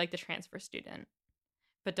 he's going to be like the transfer student.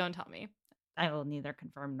 But don't tell me. I will neither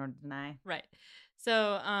confirm nor deny. Right.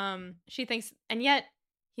 So she thinks, and yet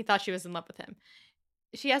he thought she was in love with him.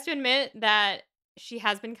 She has to admit that she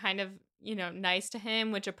has been kind of, nice to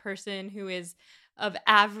him, which a person who is of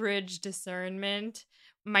average discernment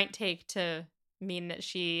might take to mean that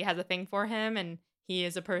she has a thing for him and he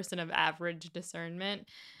is a person of average discernment.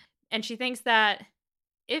 And she thinks that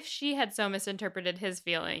if she had so misinterpreted his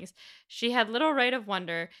feelings, she had little right of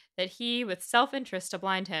wonder that he, with self-interest to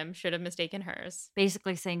blind him, should have mistaken hers.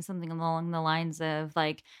 Basically saying something along the lines of,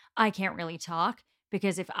 like, I can't really talk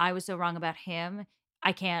because if I was so wrong about him,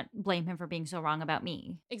 I can't blame him for being so wrong about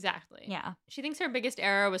me. Exactly. Yeah. She thinks her biggest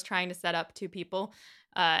error was trying to set up two people,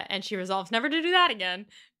 and she resolves never to do that again.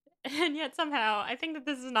 And yet somehow, I think that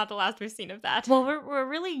this is not the last we've seen of that. Well, we're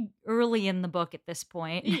really early in the book at this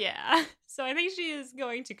point. Yeah. So I think she is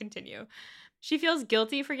going to continue. She feels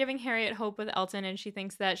guilty for giving Harriet hope with Elton, and she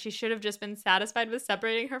thinks that she should have just been satisfied with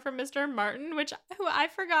separating her from Mr. Martin, who I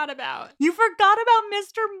forgot about. You forgot about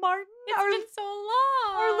Mr. Martin? It's been so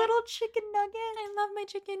long. Our little chicken nugget. I love my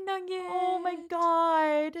chicken nugget. Oh my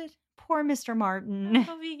God. Poor Mr. Martin.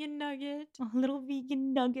 Little vegan nugget. A little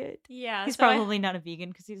vegan nugget. Yeah. He's so probably not a vegan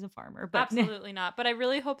because he's a farmer. But absolutely not. But I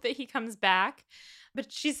really hope that he comes back.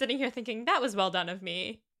 But she's sitting here thinking, that was well done of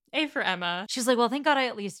me. A for Emma. She's like, well, thank God I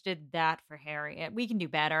at least did that for Harriet. We can do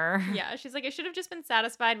better. Yeah, she's like, I should have just been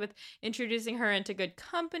satisfied with introducing her into good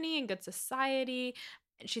company and good society.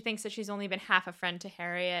 She thinks that she's only been half a friend to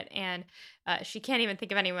Harriet, and she can't even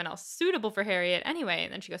think of anyone else suitable for Harriet anyway.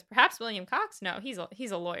 And then she goes, perhaps William Cox? No,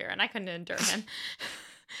 he's a lawyer, and I couldn't endure him.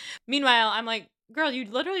 Meanwhile, I'm like, girl, you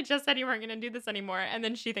literally just said you weren't going to do this anymore. And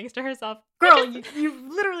then she thinks to herself, Girl, you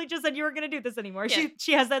literally just said you weren't going to do this anymore. Yeah.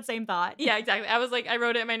 She has that same thought. Yeah, exactly. I was like, I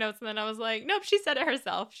wrote it in my notes, and then I was like, nope, she said it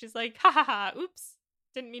herself. She's like, ha ha ha, oops,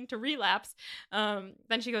 didn't mean to relapse.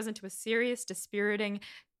 Then she goes into a serious, dispiriting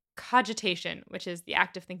cogitation, which is the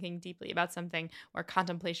act of thinking deeply about something, or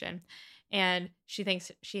contemplation. And she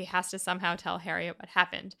thinks she has to somehow tell Harriet what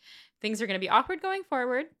happened. Things are going to be awkward going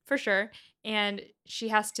forward, for sure. And she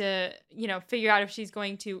has to, figure out if she's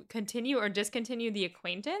going to continue or discontinue the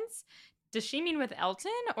acquaintance. Does she mean with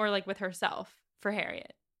Elton or like with herself for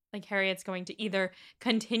Harriet? Like Harriet's going to either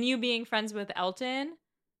continue being friends with Elton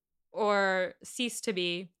or cease to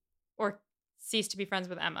be friends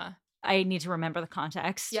with Emma. I need to remember the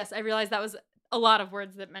context. Yes, I realized that was a lot of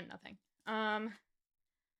words that meant nothing.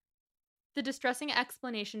 The distressing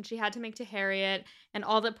explanation she had to make to Harriet, and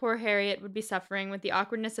all that poor Harriet would be suffering with the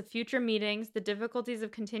awkwardness of future meetings, the difficulties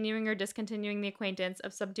of continuing or discontinuing the acquaintance,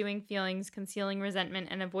 of subduing feelings, concealing resentment,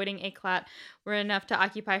 and avoiding éclat were enough to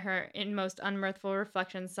occupy her in most unmirthful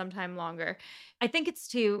reflections some time longer. I think it's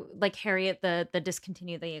to, like, Harriet, the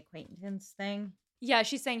discontinue the acquaintance thing. Yeah,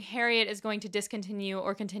 she's saying Harriet is going to discontinue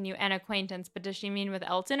or continue an acquaintance, but does she mean with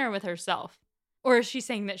Elton or with herself? Or is she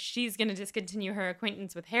saying that she's going to discontinue her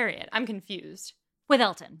acquaintance with Harriet? I'm confused. With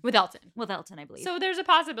Elton. With Elton, I believe. So there's a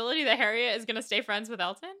possibility that Harriet is going to stay friends with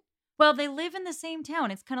Elton? Well, they live in the same town.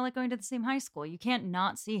 It's kind of like going to the same high school. You can't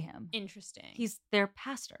not see him. Interesting. He's their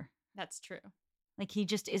pastor. That's true. Like, he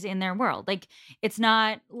just is in their world. Like, it's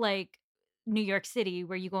not like New York City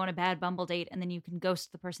where you go on a bad Bumble date and then you can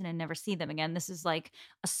ghost the person and never see them again. This is like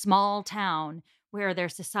a small town where their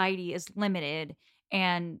society is limited,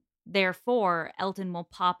 and therefore Elton will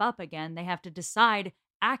pop up again. They have to decide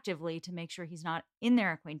actively to make sure he's not in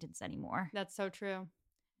their acquaintance anymore. That's so true.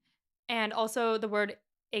 And also the word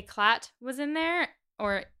éclat was in there,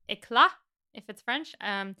 or éclat if it's French.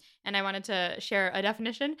 And I wanted to share a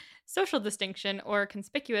definition: social distinction or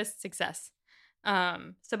conspicuous success.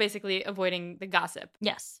 So basically avoiding the gossip.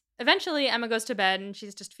 Yes. Eventually, Emma goes to bed and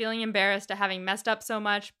she's just feeling embarrassed at having messed up so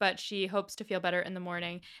much, but she hopes to feel better in the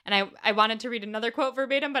morning. And I wanted to read another quote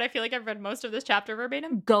verbatim, but I feel like I've read most of this chapter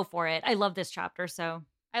verbatim. Go for it. I love this chapter, so.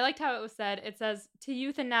 I liked how it was said. It says, to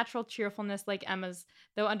youth and natural cheerfulness like Emma's,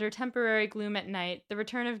 though under temporary gloom at night, the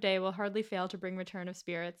return of day will hardly fail to bring return of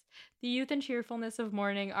spirits. The youth and cheerfulness of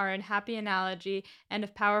morning are in happy analogy and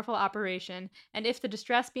of powerful operation, and if the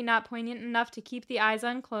distress be not poignant enough to keep the eyes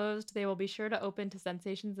unclosed, they will be sure to open to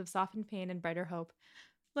sensations of softened pain and brighter hope.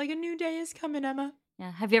 Like a new day is coming, Emma.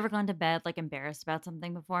 Yeah. Have you ever gone to bed like embarrassed about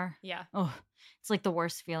something before? Yeah. Oh, it's like the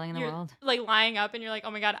worst feeling in the world. Like lying up and you're like,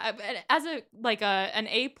 oh my God. As an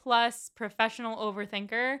A+ professional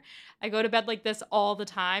overthinker, I go to bed like this all the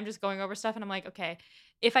time, just going over stuff. And I'm like, okay,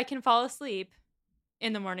 if I can fall asleep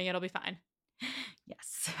in the morning, it'll be fine.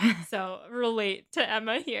 Yes. So relate to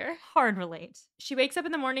Emma here. Hard relate. She wakes up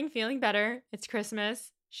in the morning feeling better. It's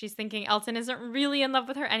Christmas. She's thinking Elton isn't really in love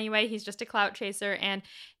with her anyway. He's just a clout chaser. And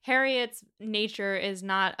Harriet's nature is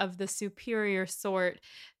not of the superior sort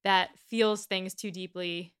that feels things too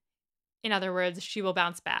deeply. In other words, she will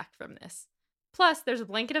bounce back from this. Plus, there's a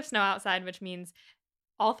blanket of snow outside, which means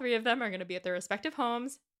all three of them are going to be at their respective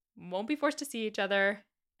homes, won't be forced to see each other.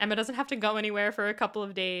 Emma doesn't have to go anywhere for a couple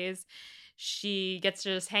of days. She gets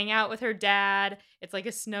to just hang out with her dad. It's like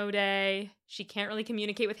a snow day. She can't really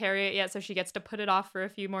communicate with Harriet yet, so she gets to put it off for a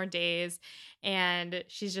few more days. And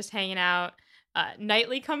she's just hanging out.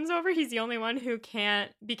 Knightley comes over. He's the only one who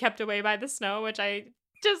can't be kept away by the snow, which I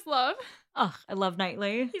just love. Oh, I love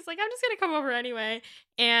Knightley. He's like, I'm just going to come over anyway.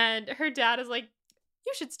 And her dad is like,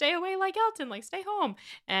 you should stay away like Elton, like stay home.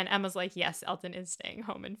 And Emma's like, yes, Elton is staying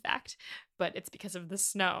home, in fact, but it's because of the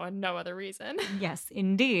snow and no other reason. Yes,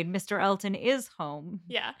 indeed. Mr. Elton is home.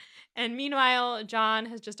 Yeah. And meanwhile, John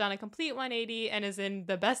has just done a complete 180 and is in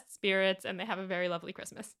the best spirits, and they have a very lovely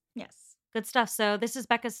Christmas. Yes. Good stuff. So this is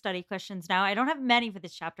Becca's study questions now. I don't have many for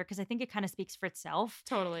this chapter because I think it kind of speaks for itself.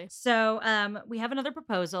 Totally. So we have another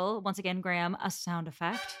proposal. Once again, Graham, a sound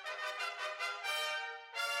effect.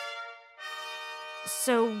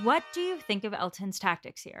 So what do you think of Elton's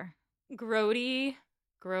tactics here? Grody,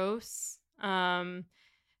 gross. I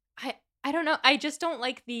don't know. I just don't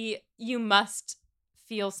like the you must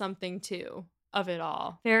feel something too. of it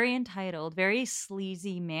all. Very entitled, very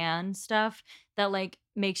sleazy man stuff that like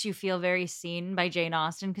makes you feel very seen by Jane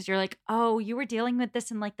Austen because you're like, oh, you were dealing with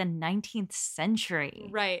this in like the 19th century.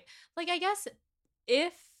 Right. Like, I guess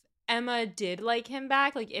if Emma did like him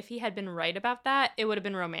back, like if he had been right about that, it would have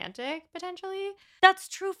been romantic potentially. That's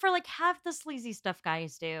true for like half the sleazy stuff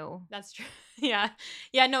guys do. That's true. Yeah.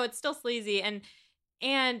 Yeah, no, it's still sleazy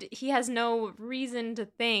and he has no reason to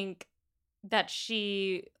think that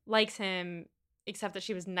she likes him except that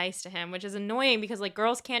she was nice to him, which is annoying because like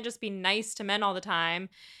girls can't just be nice to men all the time.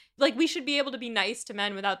 Like we should be able to be nice to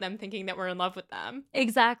men without them thinking that we're in love with them.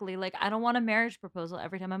 Exactly. Like I don't want a marriage proposal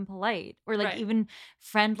every time I'm polite or like Right. even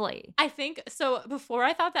friendly. I think so. Before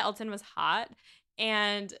I thought that Elton was hot,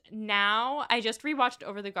 and now I just rewatched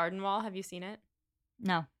Over the Garden Wall. Have you seen it?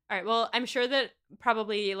 No. All right. Well, I'm sure that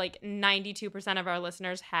probably like 92% of our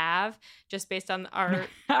listeners have, just based on our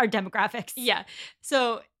Our demographics. yeah.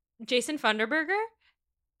 So Jason Funderburger,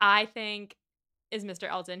 I think, is Mr.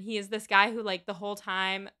 Elton. He is this guy who like the whole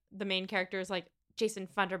time the main character is like Jason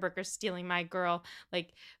Funderburker's stealing my girl,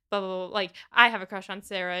 like blah, blah, blah. Like I have a crush on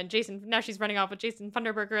Sarah and Jason, now she's running off with Jason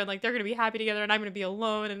Funderburker and like they're gonna be happy together and I'm gonna be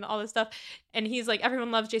alone and all this stuff. And he's like,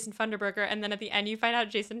 everyone loves Jason Funderburker, and then at the end you find out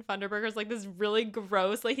Jason Funderburker is like this really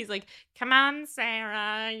gross, like he's like, come on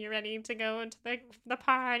Sarah, you ready to go to the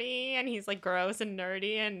party? And he's like gross and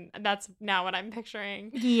nerdy, and that's now what I'm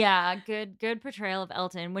picturing. Yeah, good portrayal of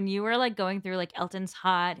Elton. When you were like going through like Elton's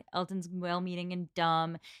hot, Elton's well-meaning and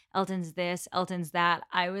dumb, Elton's this, Elton's that,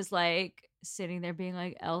 I was like sitting there being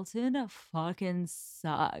like, Elton fucking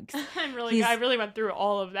sucks. I really went through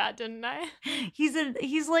all of that, didn't I?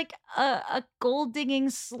 He's like a gold digging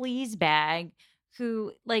sleaze bag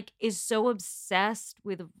who like is so obsessed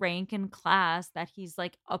with rank and class that he's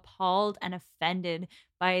like appalled and offended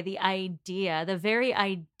by the very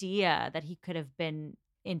idea that he could have been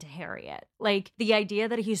into Harriet. Like the idea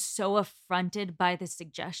that he's so affronted by the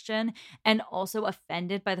suggestion and also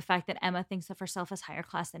offended by the fact that Emma thinks of herself as higher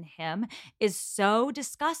class than him is so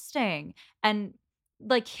disgusting. And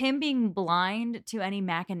like him being blind to any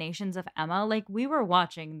machinations of Emma, like we were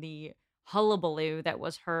watching the hullabaloo that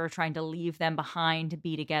was her trying to leave them behind to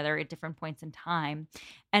be together at different points in time.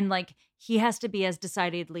 And like he has to be as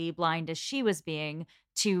decidedly blind as she was being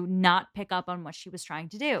to not pick up on what she was trying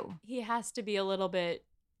to do. He has to be a little bit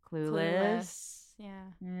Clueless.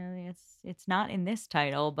 Yeah. It's not in this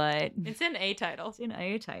title, but It's in a title. it's in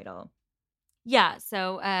a title. Yeah,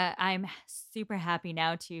 so I'm super happy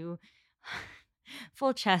now to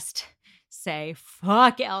full chest say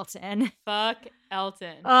fuck Elton. Fuck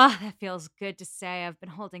Elton. Oh, that feels good to say. I've been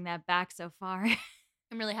holding that back so far.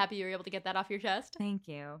 I'm really happy you were able to get that off your chest. Thank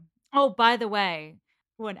you. Oh, by the way,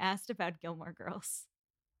 when asked about Gilmore Girls,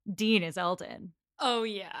 Dean is Elton. Oh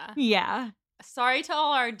yeah. Yeah. Sorry to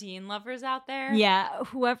all our Dean lovers out there. Yeah,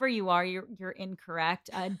 whoever you are, you're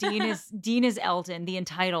incorrect. Dean is Elton, the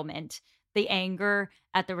entitlement, the anger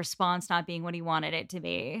at the response not being what he wanted it to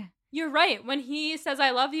be. You're right. When he says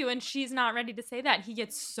I love you and she's not ready to say that, he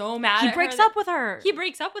gets so mad. He breaks up with her. He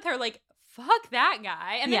breaks up with her like, fuck that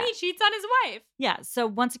guy. And then he cheats on his wife. Yeah. So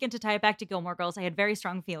once again, to tie it back to Gilmore Girls, I had very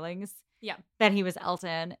strong feelings. Yeah. That he was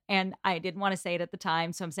Elton. And I didn't want to say it at the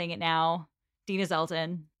time, so I'm saying it now. Dean is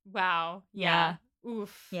Elton. Wow. Yeah.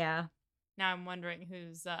 Oof. Yeah. Now I'm wondering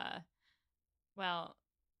who's well,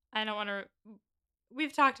 I don't want to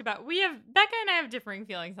Becca and I have differing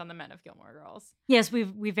feelings on the men of Gilmore Girls. Yes,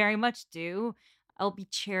 we very much do. I'll be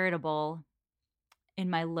charitable in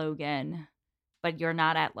my Logan, but you're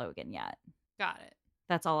not at Logan yet. Got it.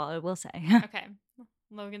 That's all I will say. Okay.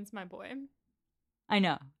 Logan's my boy. I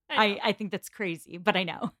know. I think that's crazy, but I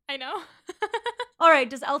know. I know. All right.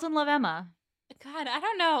 Does Elton love Emma? God, I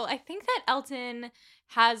don't know. I think that Elton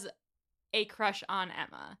has a crush on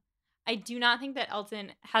Emma. I do not think that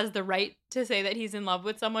Elton has the right to say that he's in love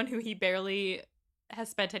with someone who he barely has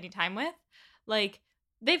spent any time with. Like,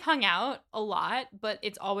 they've hung out a lot, but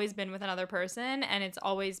it's always been with another person, and it's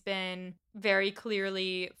always been very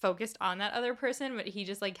clearly focused on that other person, but he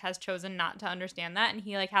just, like, has chosen not to understand that, and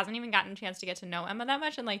he, like, hasn't even gotten a chance to get to know Emma that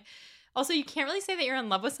much, and, like, also, you can't really say that you're in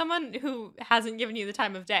love with someone who hasn't given you the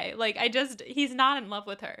time of day. Like, he's not in love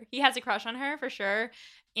with her. He has a crush on her for sure.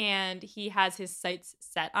 And he has his sights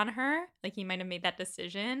set on her. Like, he might have made that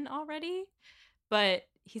decision already, but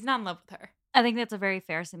he's not in love with her. I think that's a very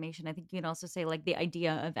fair summation. I think you can also say, like, the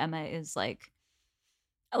idea of Emma is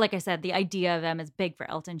like I said, the idea of Emma is big for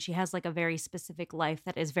Elton. She has like a very specific life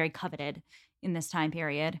that is very coveted in this time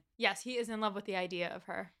period. Yes, he is in love with the idea of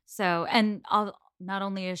her. So, and not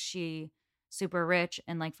only is she super rich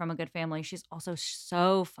and like from a good family, she's also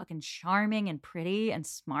so fucking charming and pretty and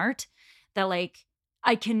smart that like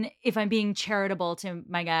if I'm being charitable to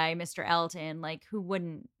my guy, Mr. Elton, like, who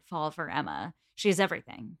wouldn't fall for Emma? She has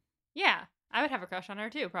everything. Yeah. I would have a crush on her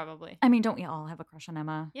too, probably. I mean, don't we all have a crush on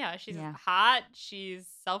Emma? Yeah, she's Yeah. hot. She's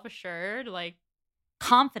self-assured. Like,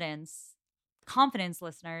 Confidence,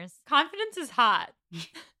 listeners. confidence is hot.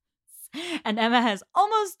 And Emma has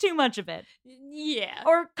almost too much of it, Yeah.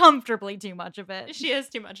 or comfortably too much of it. She has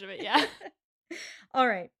too much of it, yeah. All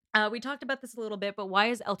right. We talked about this a little bit, but why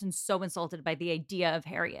is Elton so insulted by the idea of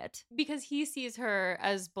Harriet? Because he sees her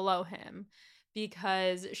as below him,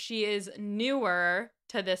 because she is newer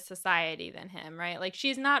to this society than him, right? Like,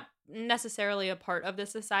 she's not necessarily a part of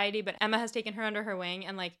this society, but Emma has taken her under her wing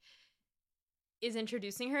and, like, is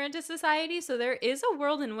introducing her into society. So there is a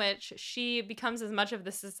world in which she becomes as much of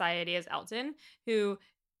the society as Elton, who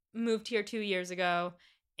moved here 2 years ago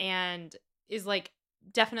and is, like,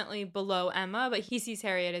 definitely below Emma, but he sees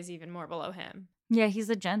Harriet as even more below him. Yeah, he's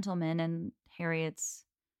a gentleman, and Harriet's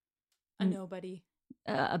A nobody.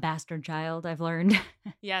 a bastard child, I've learned,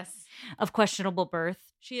 Yes. of questionable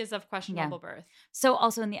birth. She is of questionable birth. So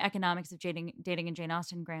also in the economics of dating and Jane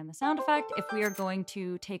Austen, Graham, the sound effect, if we are going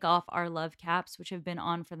to take off our love caps, which have been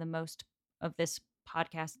on for the most of this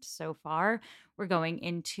podcast so far, we're going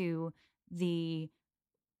into the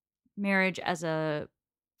marriage as a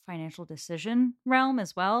financial decision realm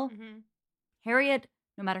as well. Mm-hmm. Harriet,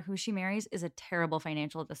 no matter who she marries, is a terrible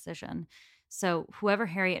financial decision. So whoever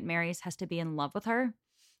Harriet marries has to be in love with her.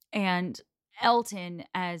 And Elton,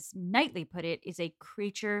 as Knightley put it, is a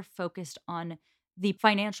creature focused on the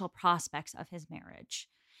financial prospects of his marriage.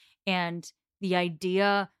 And the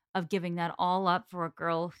idea of giving that all up for a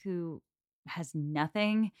girl who has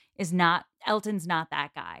nothing is not, Elton's not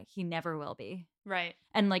that guy. He never will be. Right.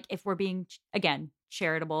 And like, if we're being, again,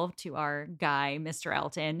 charitable to our guy, Mr.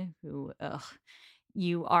 Elton, who,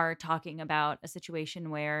 you are talking about a situation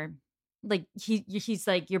where, like, he's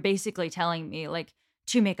like, you're basically telling me, like,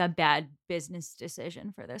 to make a bad business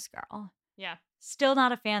decision for this girl. Yeah. Still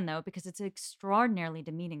not a fan, though, because it's extraordinarily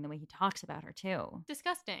demeaning the way he talks about her, too.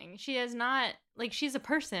 Disgusting. She is not, like, she's a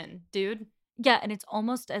person, dude. Yeah, and it's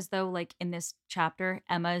almost as though, like, in this chapter,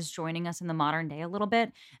 Emma is joining us in the modern day a little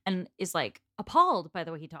bit and is, like, appalled by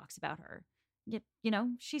the way he talks about her. You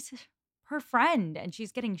know, she's her friend and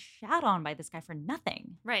she's getting shat on by this guy for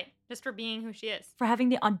nothing. Right. Just for being who she is. For having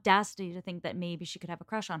the audacity to think that maybe she could have a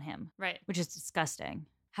crush on him. Right. Which is disgusting.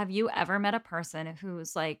 Have you ever met a person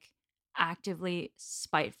who's, like, actively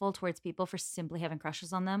spiteful towards people for simply having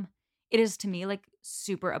crushes on them? It is, to me, like,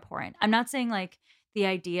 super abhorrent. I'm not saying, like, the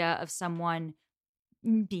idea of someone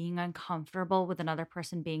being uncomfortable with another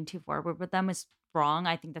person being too forward with them is wrong.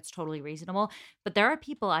 I think that's totally reasonable. But there are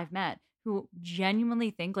people I've met who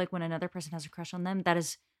genuinely think, like, when another person has a crush on them, that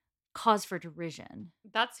is cause for derision.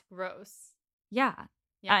 That's gross. Yeah.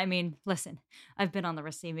 Yeah. I mean, listen, I've been on the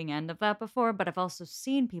receiving end of that before, but I've also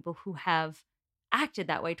seen people who have acted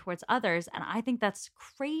that way towards others. And I think that's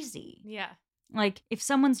crazy. Yeah. Like, if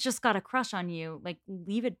someone's just got a crush on you, like,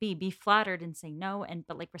 leave it be flattered and say no,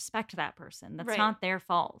 but like, respect that person. That's Right. not their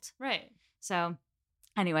fault. Right. So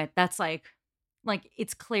anyway, that's like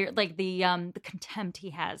it's clear, like, the contempt he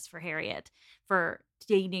has for Harriet for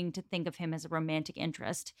dating to think of him as a romantic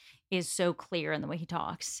interest is so clear in the way he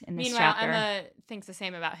talks in this Meanwhile, chapter. Emma thinks the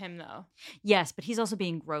same about him, though. Yes, but he's also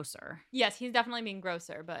being grosser. Yes, he's definitely being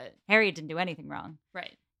grosser, but Harriet didn't do anything wrong.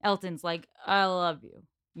 right. Elton's like, I love you.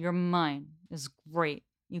 You're mine. It's great.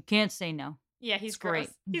 You can't say no. Yeah, he's It's great.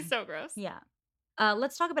 gross. He's so gross. Yeah.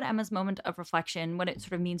 Let's talk about Emma's moment of reflection, what it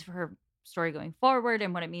sort of means for her story going forward,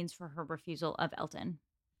 and what it means for her refusal of Elton.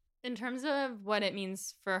 In terms of what it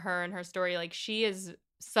means for her and her story, like, she is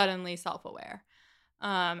suddenly self-aware.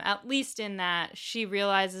 At least in that she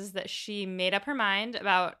realizes that she made up her mind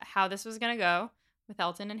about how this was going to go with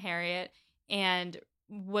Elton and Harriet, and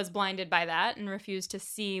was blinded by that and refused to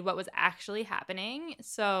see what was actually happening.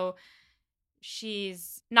 So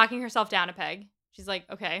she's knocking herself down a peg. She's like,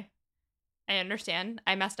 okay, I understand.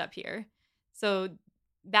 I messed up here. So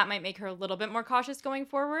that might make her a little bit more cautious going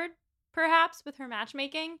forward, perhaps, with her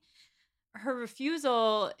matchmaking. Her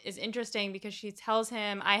refusal is interesting because she tells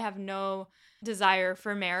him, I have no desire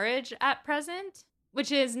for marriage at present,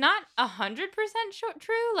 which is not 100%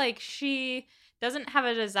 true. Like, she doesn't have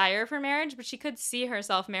a desire for marriage, but she could see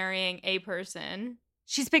herself marrying a person.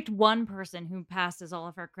 She's picked one person who passes all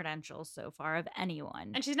of her credentials so far of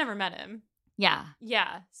anyone. And she's never met him. Yeah.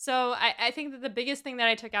 Yeah. So I think that the biggest thing that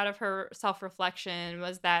I took out of her self-reflection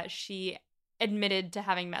was that she admitted to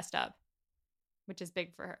having messed up, which is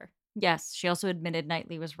big for her. Yes. She also admitted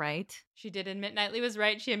Knightley was right. She did admit Knightley was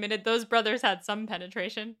right. She admitted those brothers had some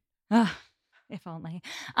penetration. Ugh, if only.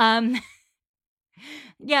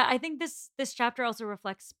 Yeah, I think this chapter also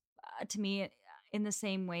reflects to me in the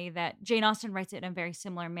same way that Jane Austen writes it in a very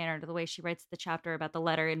similar manner to the way she writes the chapter about the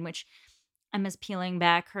letter, in which Emma's peeling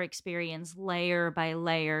back her experience layer by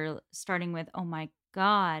layer, starting with, oh my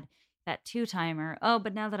God, that two timer. Oh,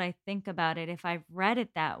 but now that I think about it, if I've read it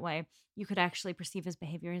that way, you could actually perceive his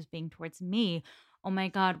behavior as being towards me. Oh my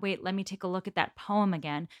God, wait, let me take a look at that poem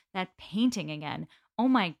again, that painting again. Oh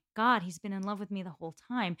my God, he's been in love with me the whole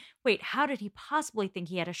time. Wait, how did he possibly think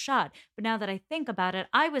he had a shot? But now that I think about it,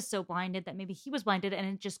 I was so blinded that maybe he was blinded, and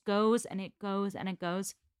it just goes and it goes and it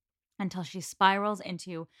goes until she spirals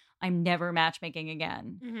into I'm never matchmaking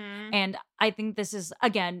again. Mhm. And I think this is,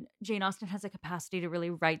 again, Jane Austen has a capacity to really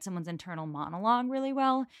write someone's internal monologue really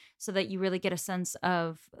well, so that you really get a sense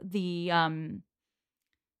of the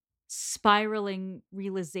spiraling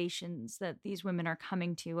realizations that these women are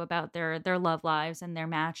coming to about their love lives and their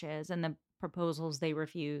matches and the proposals they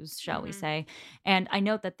refuse, shall we Mhm. say. And I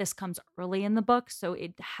note that this comes early in the book, so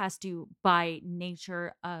it has to, by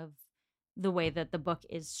nature of the way that the book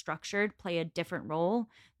is structured, play a different role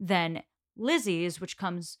than Lizzie's, which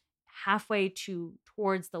comes halfway to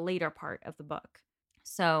towards the later part of the book.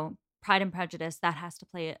 So Pride and Prejudice, that has to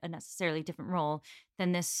play a necessarily different role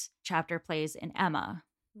than this chapter plays in Emma.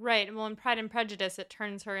 Right. Well, in Pride and Prejudice, it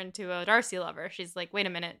turns her into a Darcy lover. She's like, wait a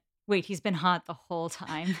minute. Wait, he's been hot the whole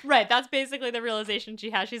time. Right. That's basically the realization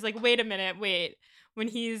she has. She's like, wait a minute. Wait. When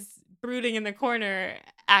he's brooding in the corner,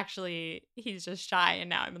 actually, he's just shy, and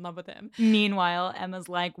now I'm in love with him. Meanwhile, Emma's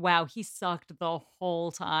like, wow, he sucked the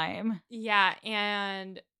whole time. Yeah.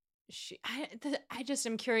 And I just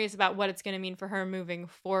am curious about what it's going to mean for her moving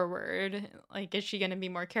forward. Like, is she going to be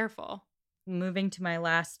more careful? Moving to my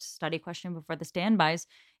last study question before the standbys,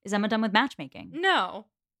 is Emma done with matchmaking? No.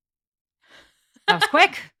 That was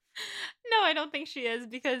quick. No, I don't think she is,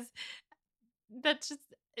 because that's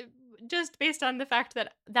just based on the fact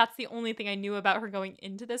that that's the only thing I knew about her going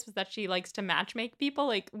into this, was that she likes to matchmake people.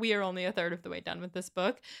 Like, we are only a third of the way done with this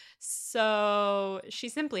book. So she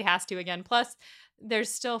simply has to again. Plus, there's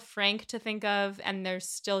still Frank to think of, and there's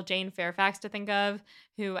still Jane Fairfax to think of,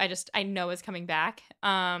 who I know is coming back.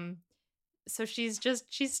 So she's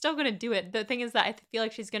still gonna do it. The thing is that I feel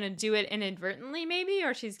like she's gonna do it inadvertently, maybe,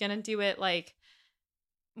 or she's gonna do it like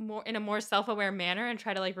more in a more self-aware manner and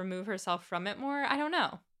try to like remove herself from it more. I don't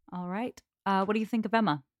know. All right. What do you think of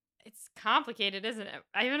Emma? It's complicated, isn't it?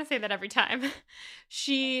 I'm gonna say that every time.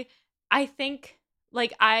 I think,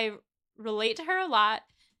 like, I relate to her a lot.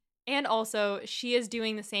 And also, she is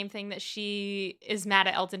doing the same thing that she is mad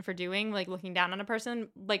at Elton for doing, like looking down on a person.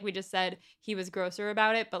 Like we just said, he was grosser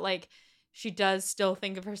about it, but like she does still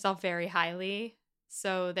think of herself very highly.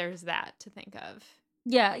 So there's that to think of.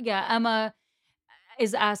 Yeah, yeah. Emma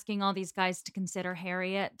is asking all these guys to consider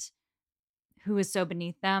Harriet, who is so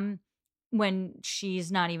beneath them, when she's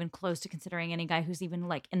not even close to considering any guy who's even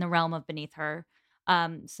like in the realm of beneath her.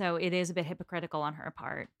 So it is a bit hypocritical on her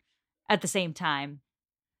part. At the same time,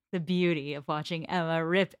 the beauty of watching Emma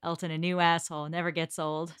rip Elton a new asshole never gets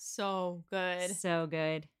old. So good. So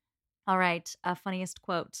good. All right, funniest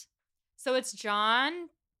quote. So it's John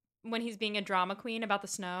when he's being a drama queen about the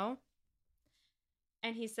snow.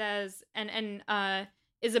 And he says, and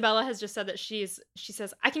Isabella has just said that she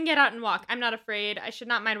says, I can get out and walk. I'm not afraid. I should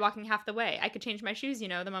not mind walking half the way. I could change my shoes, the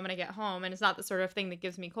moment I get home, and it's not the sort of thing that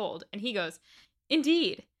gives me cold. And he goes,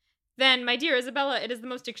 indeed. Then, my dear Isabella, it is the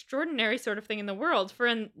most extraordinary sort of thing in the world, for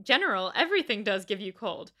in general, everything does give you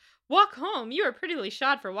cold. Walk home. You are prettily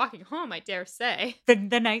shod for walking home, I dare say.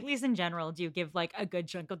 The Knightleys in general do give like a good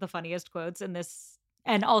chunk of the funniest quotes in this,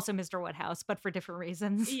 and also Mr. Woodhouse, but for different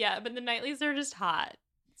reasons. Yeah, but the Knightleys are just hot.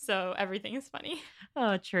 So everything is funny.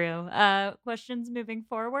 Oh, true. Questions moving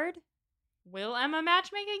forward? Will Emma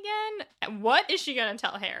matchmake again? What is she going to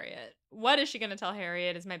tell Harriet? What is she going to tell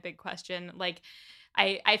Harriet is my big question. Like,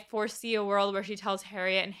 I foresee a world where she tells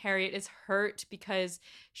Harriet, and Harriet is hurt because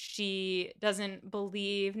she doesn't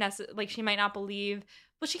believe, like, she might not believe,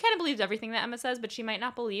 well, she kind of believes everything that Emma says, but she might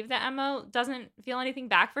not believe that Emma doesn't feel anything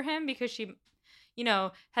back for him, because she,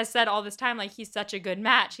 has said all this time, like, he's such a good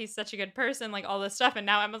match, he's such a good person, like, all this stuff, and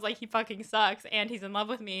now Emma's like, he fucking sucks, and he's in love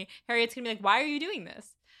with me. Harriet's gonna be like, why are you doing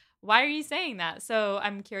this? Why are you saying that? So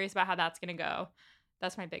I'm curious about how that's gonna go.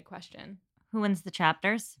 That's my big question. Who wins the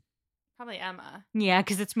chapters? Probably Emma. Yeah,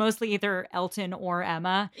 because it's mostly either Elton or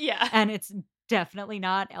Emma. Yeah. And it's definitely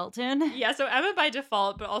not Elton. Yeah, so Emma by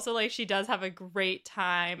default, but also, like, she does have a great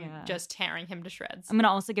time just tearing him to shreds. I'm going to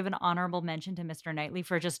also give an honorable mention to Mr. Knightley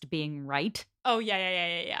for just being right. Oh,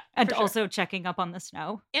 yeah. And also checking up on the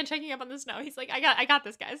snow. And checking up on the snow. He's like, I got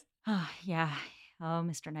this, guys. Oh, yeah. Oh,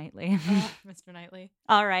 Mr. Knightley. Mr. Knightley.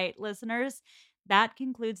 All right, listeners. That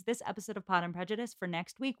concludes this episode of Pod and Prejudice. For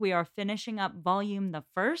next week, we are finishing up volume the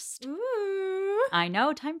first. Ooh. I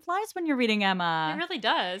know, time flies when you're reading, Emma. It really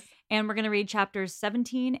does. And we're going to read chapters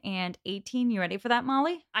 17 and 18. You ready for that,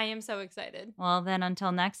 Molly? I am so excited. Well, then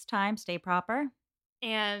until next time, stay proper.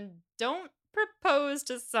 And don't propose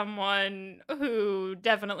to someone who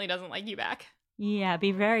definitely doesn't like you back. Yeah,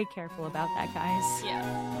 be very careful about that, guys.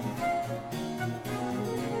 Yeah.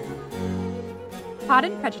 Pod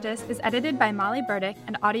and Prejudice is edited by Molly Burdick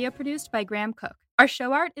and audio produced by Graham Cook. Our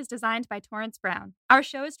show art is designed by Torrance Brown. Our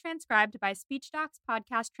show is transcribed by SpeechDocs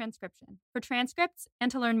Podcast Transcription. For transcripts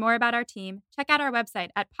and to learn more about our team, check out our website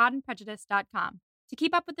at podandprejudice.com. To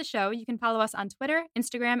keep up with the show, you can follow us on Twitter,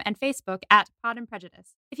 Instagram, and Facebook at Pod and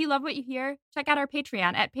Prejudice. If you love what you hear, check out our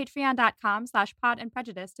Patreon at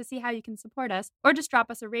patreon.com/podandprejudice to see how you can support us, or just drop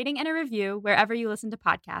us a rating and a review wherever you listen to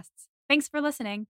podcasts. Thanks for listening.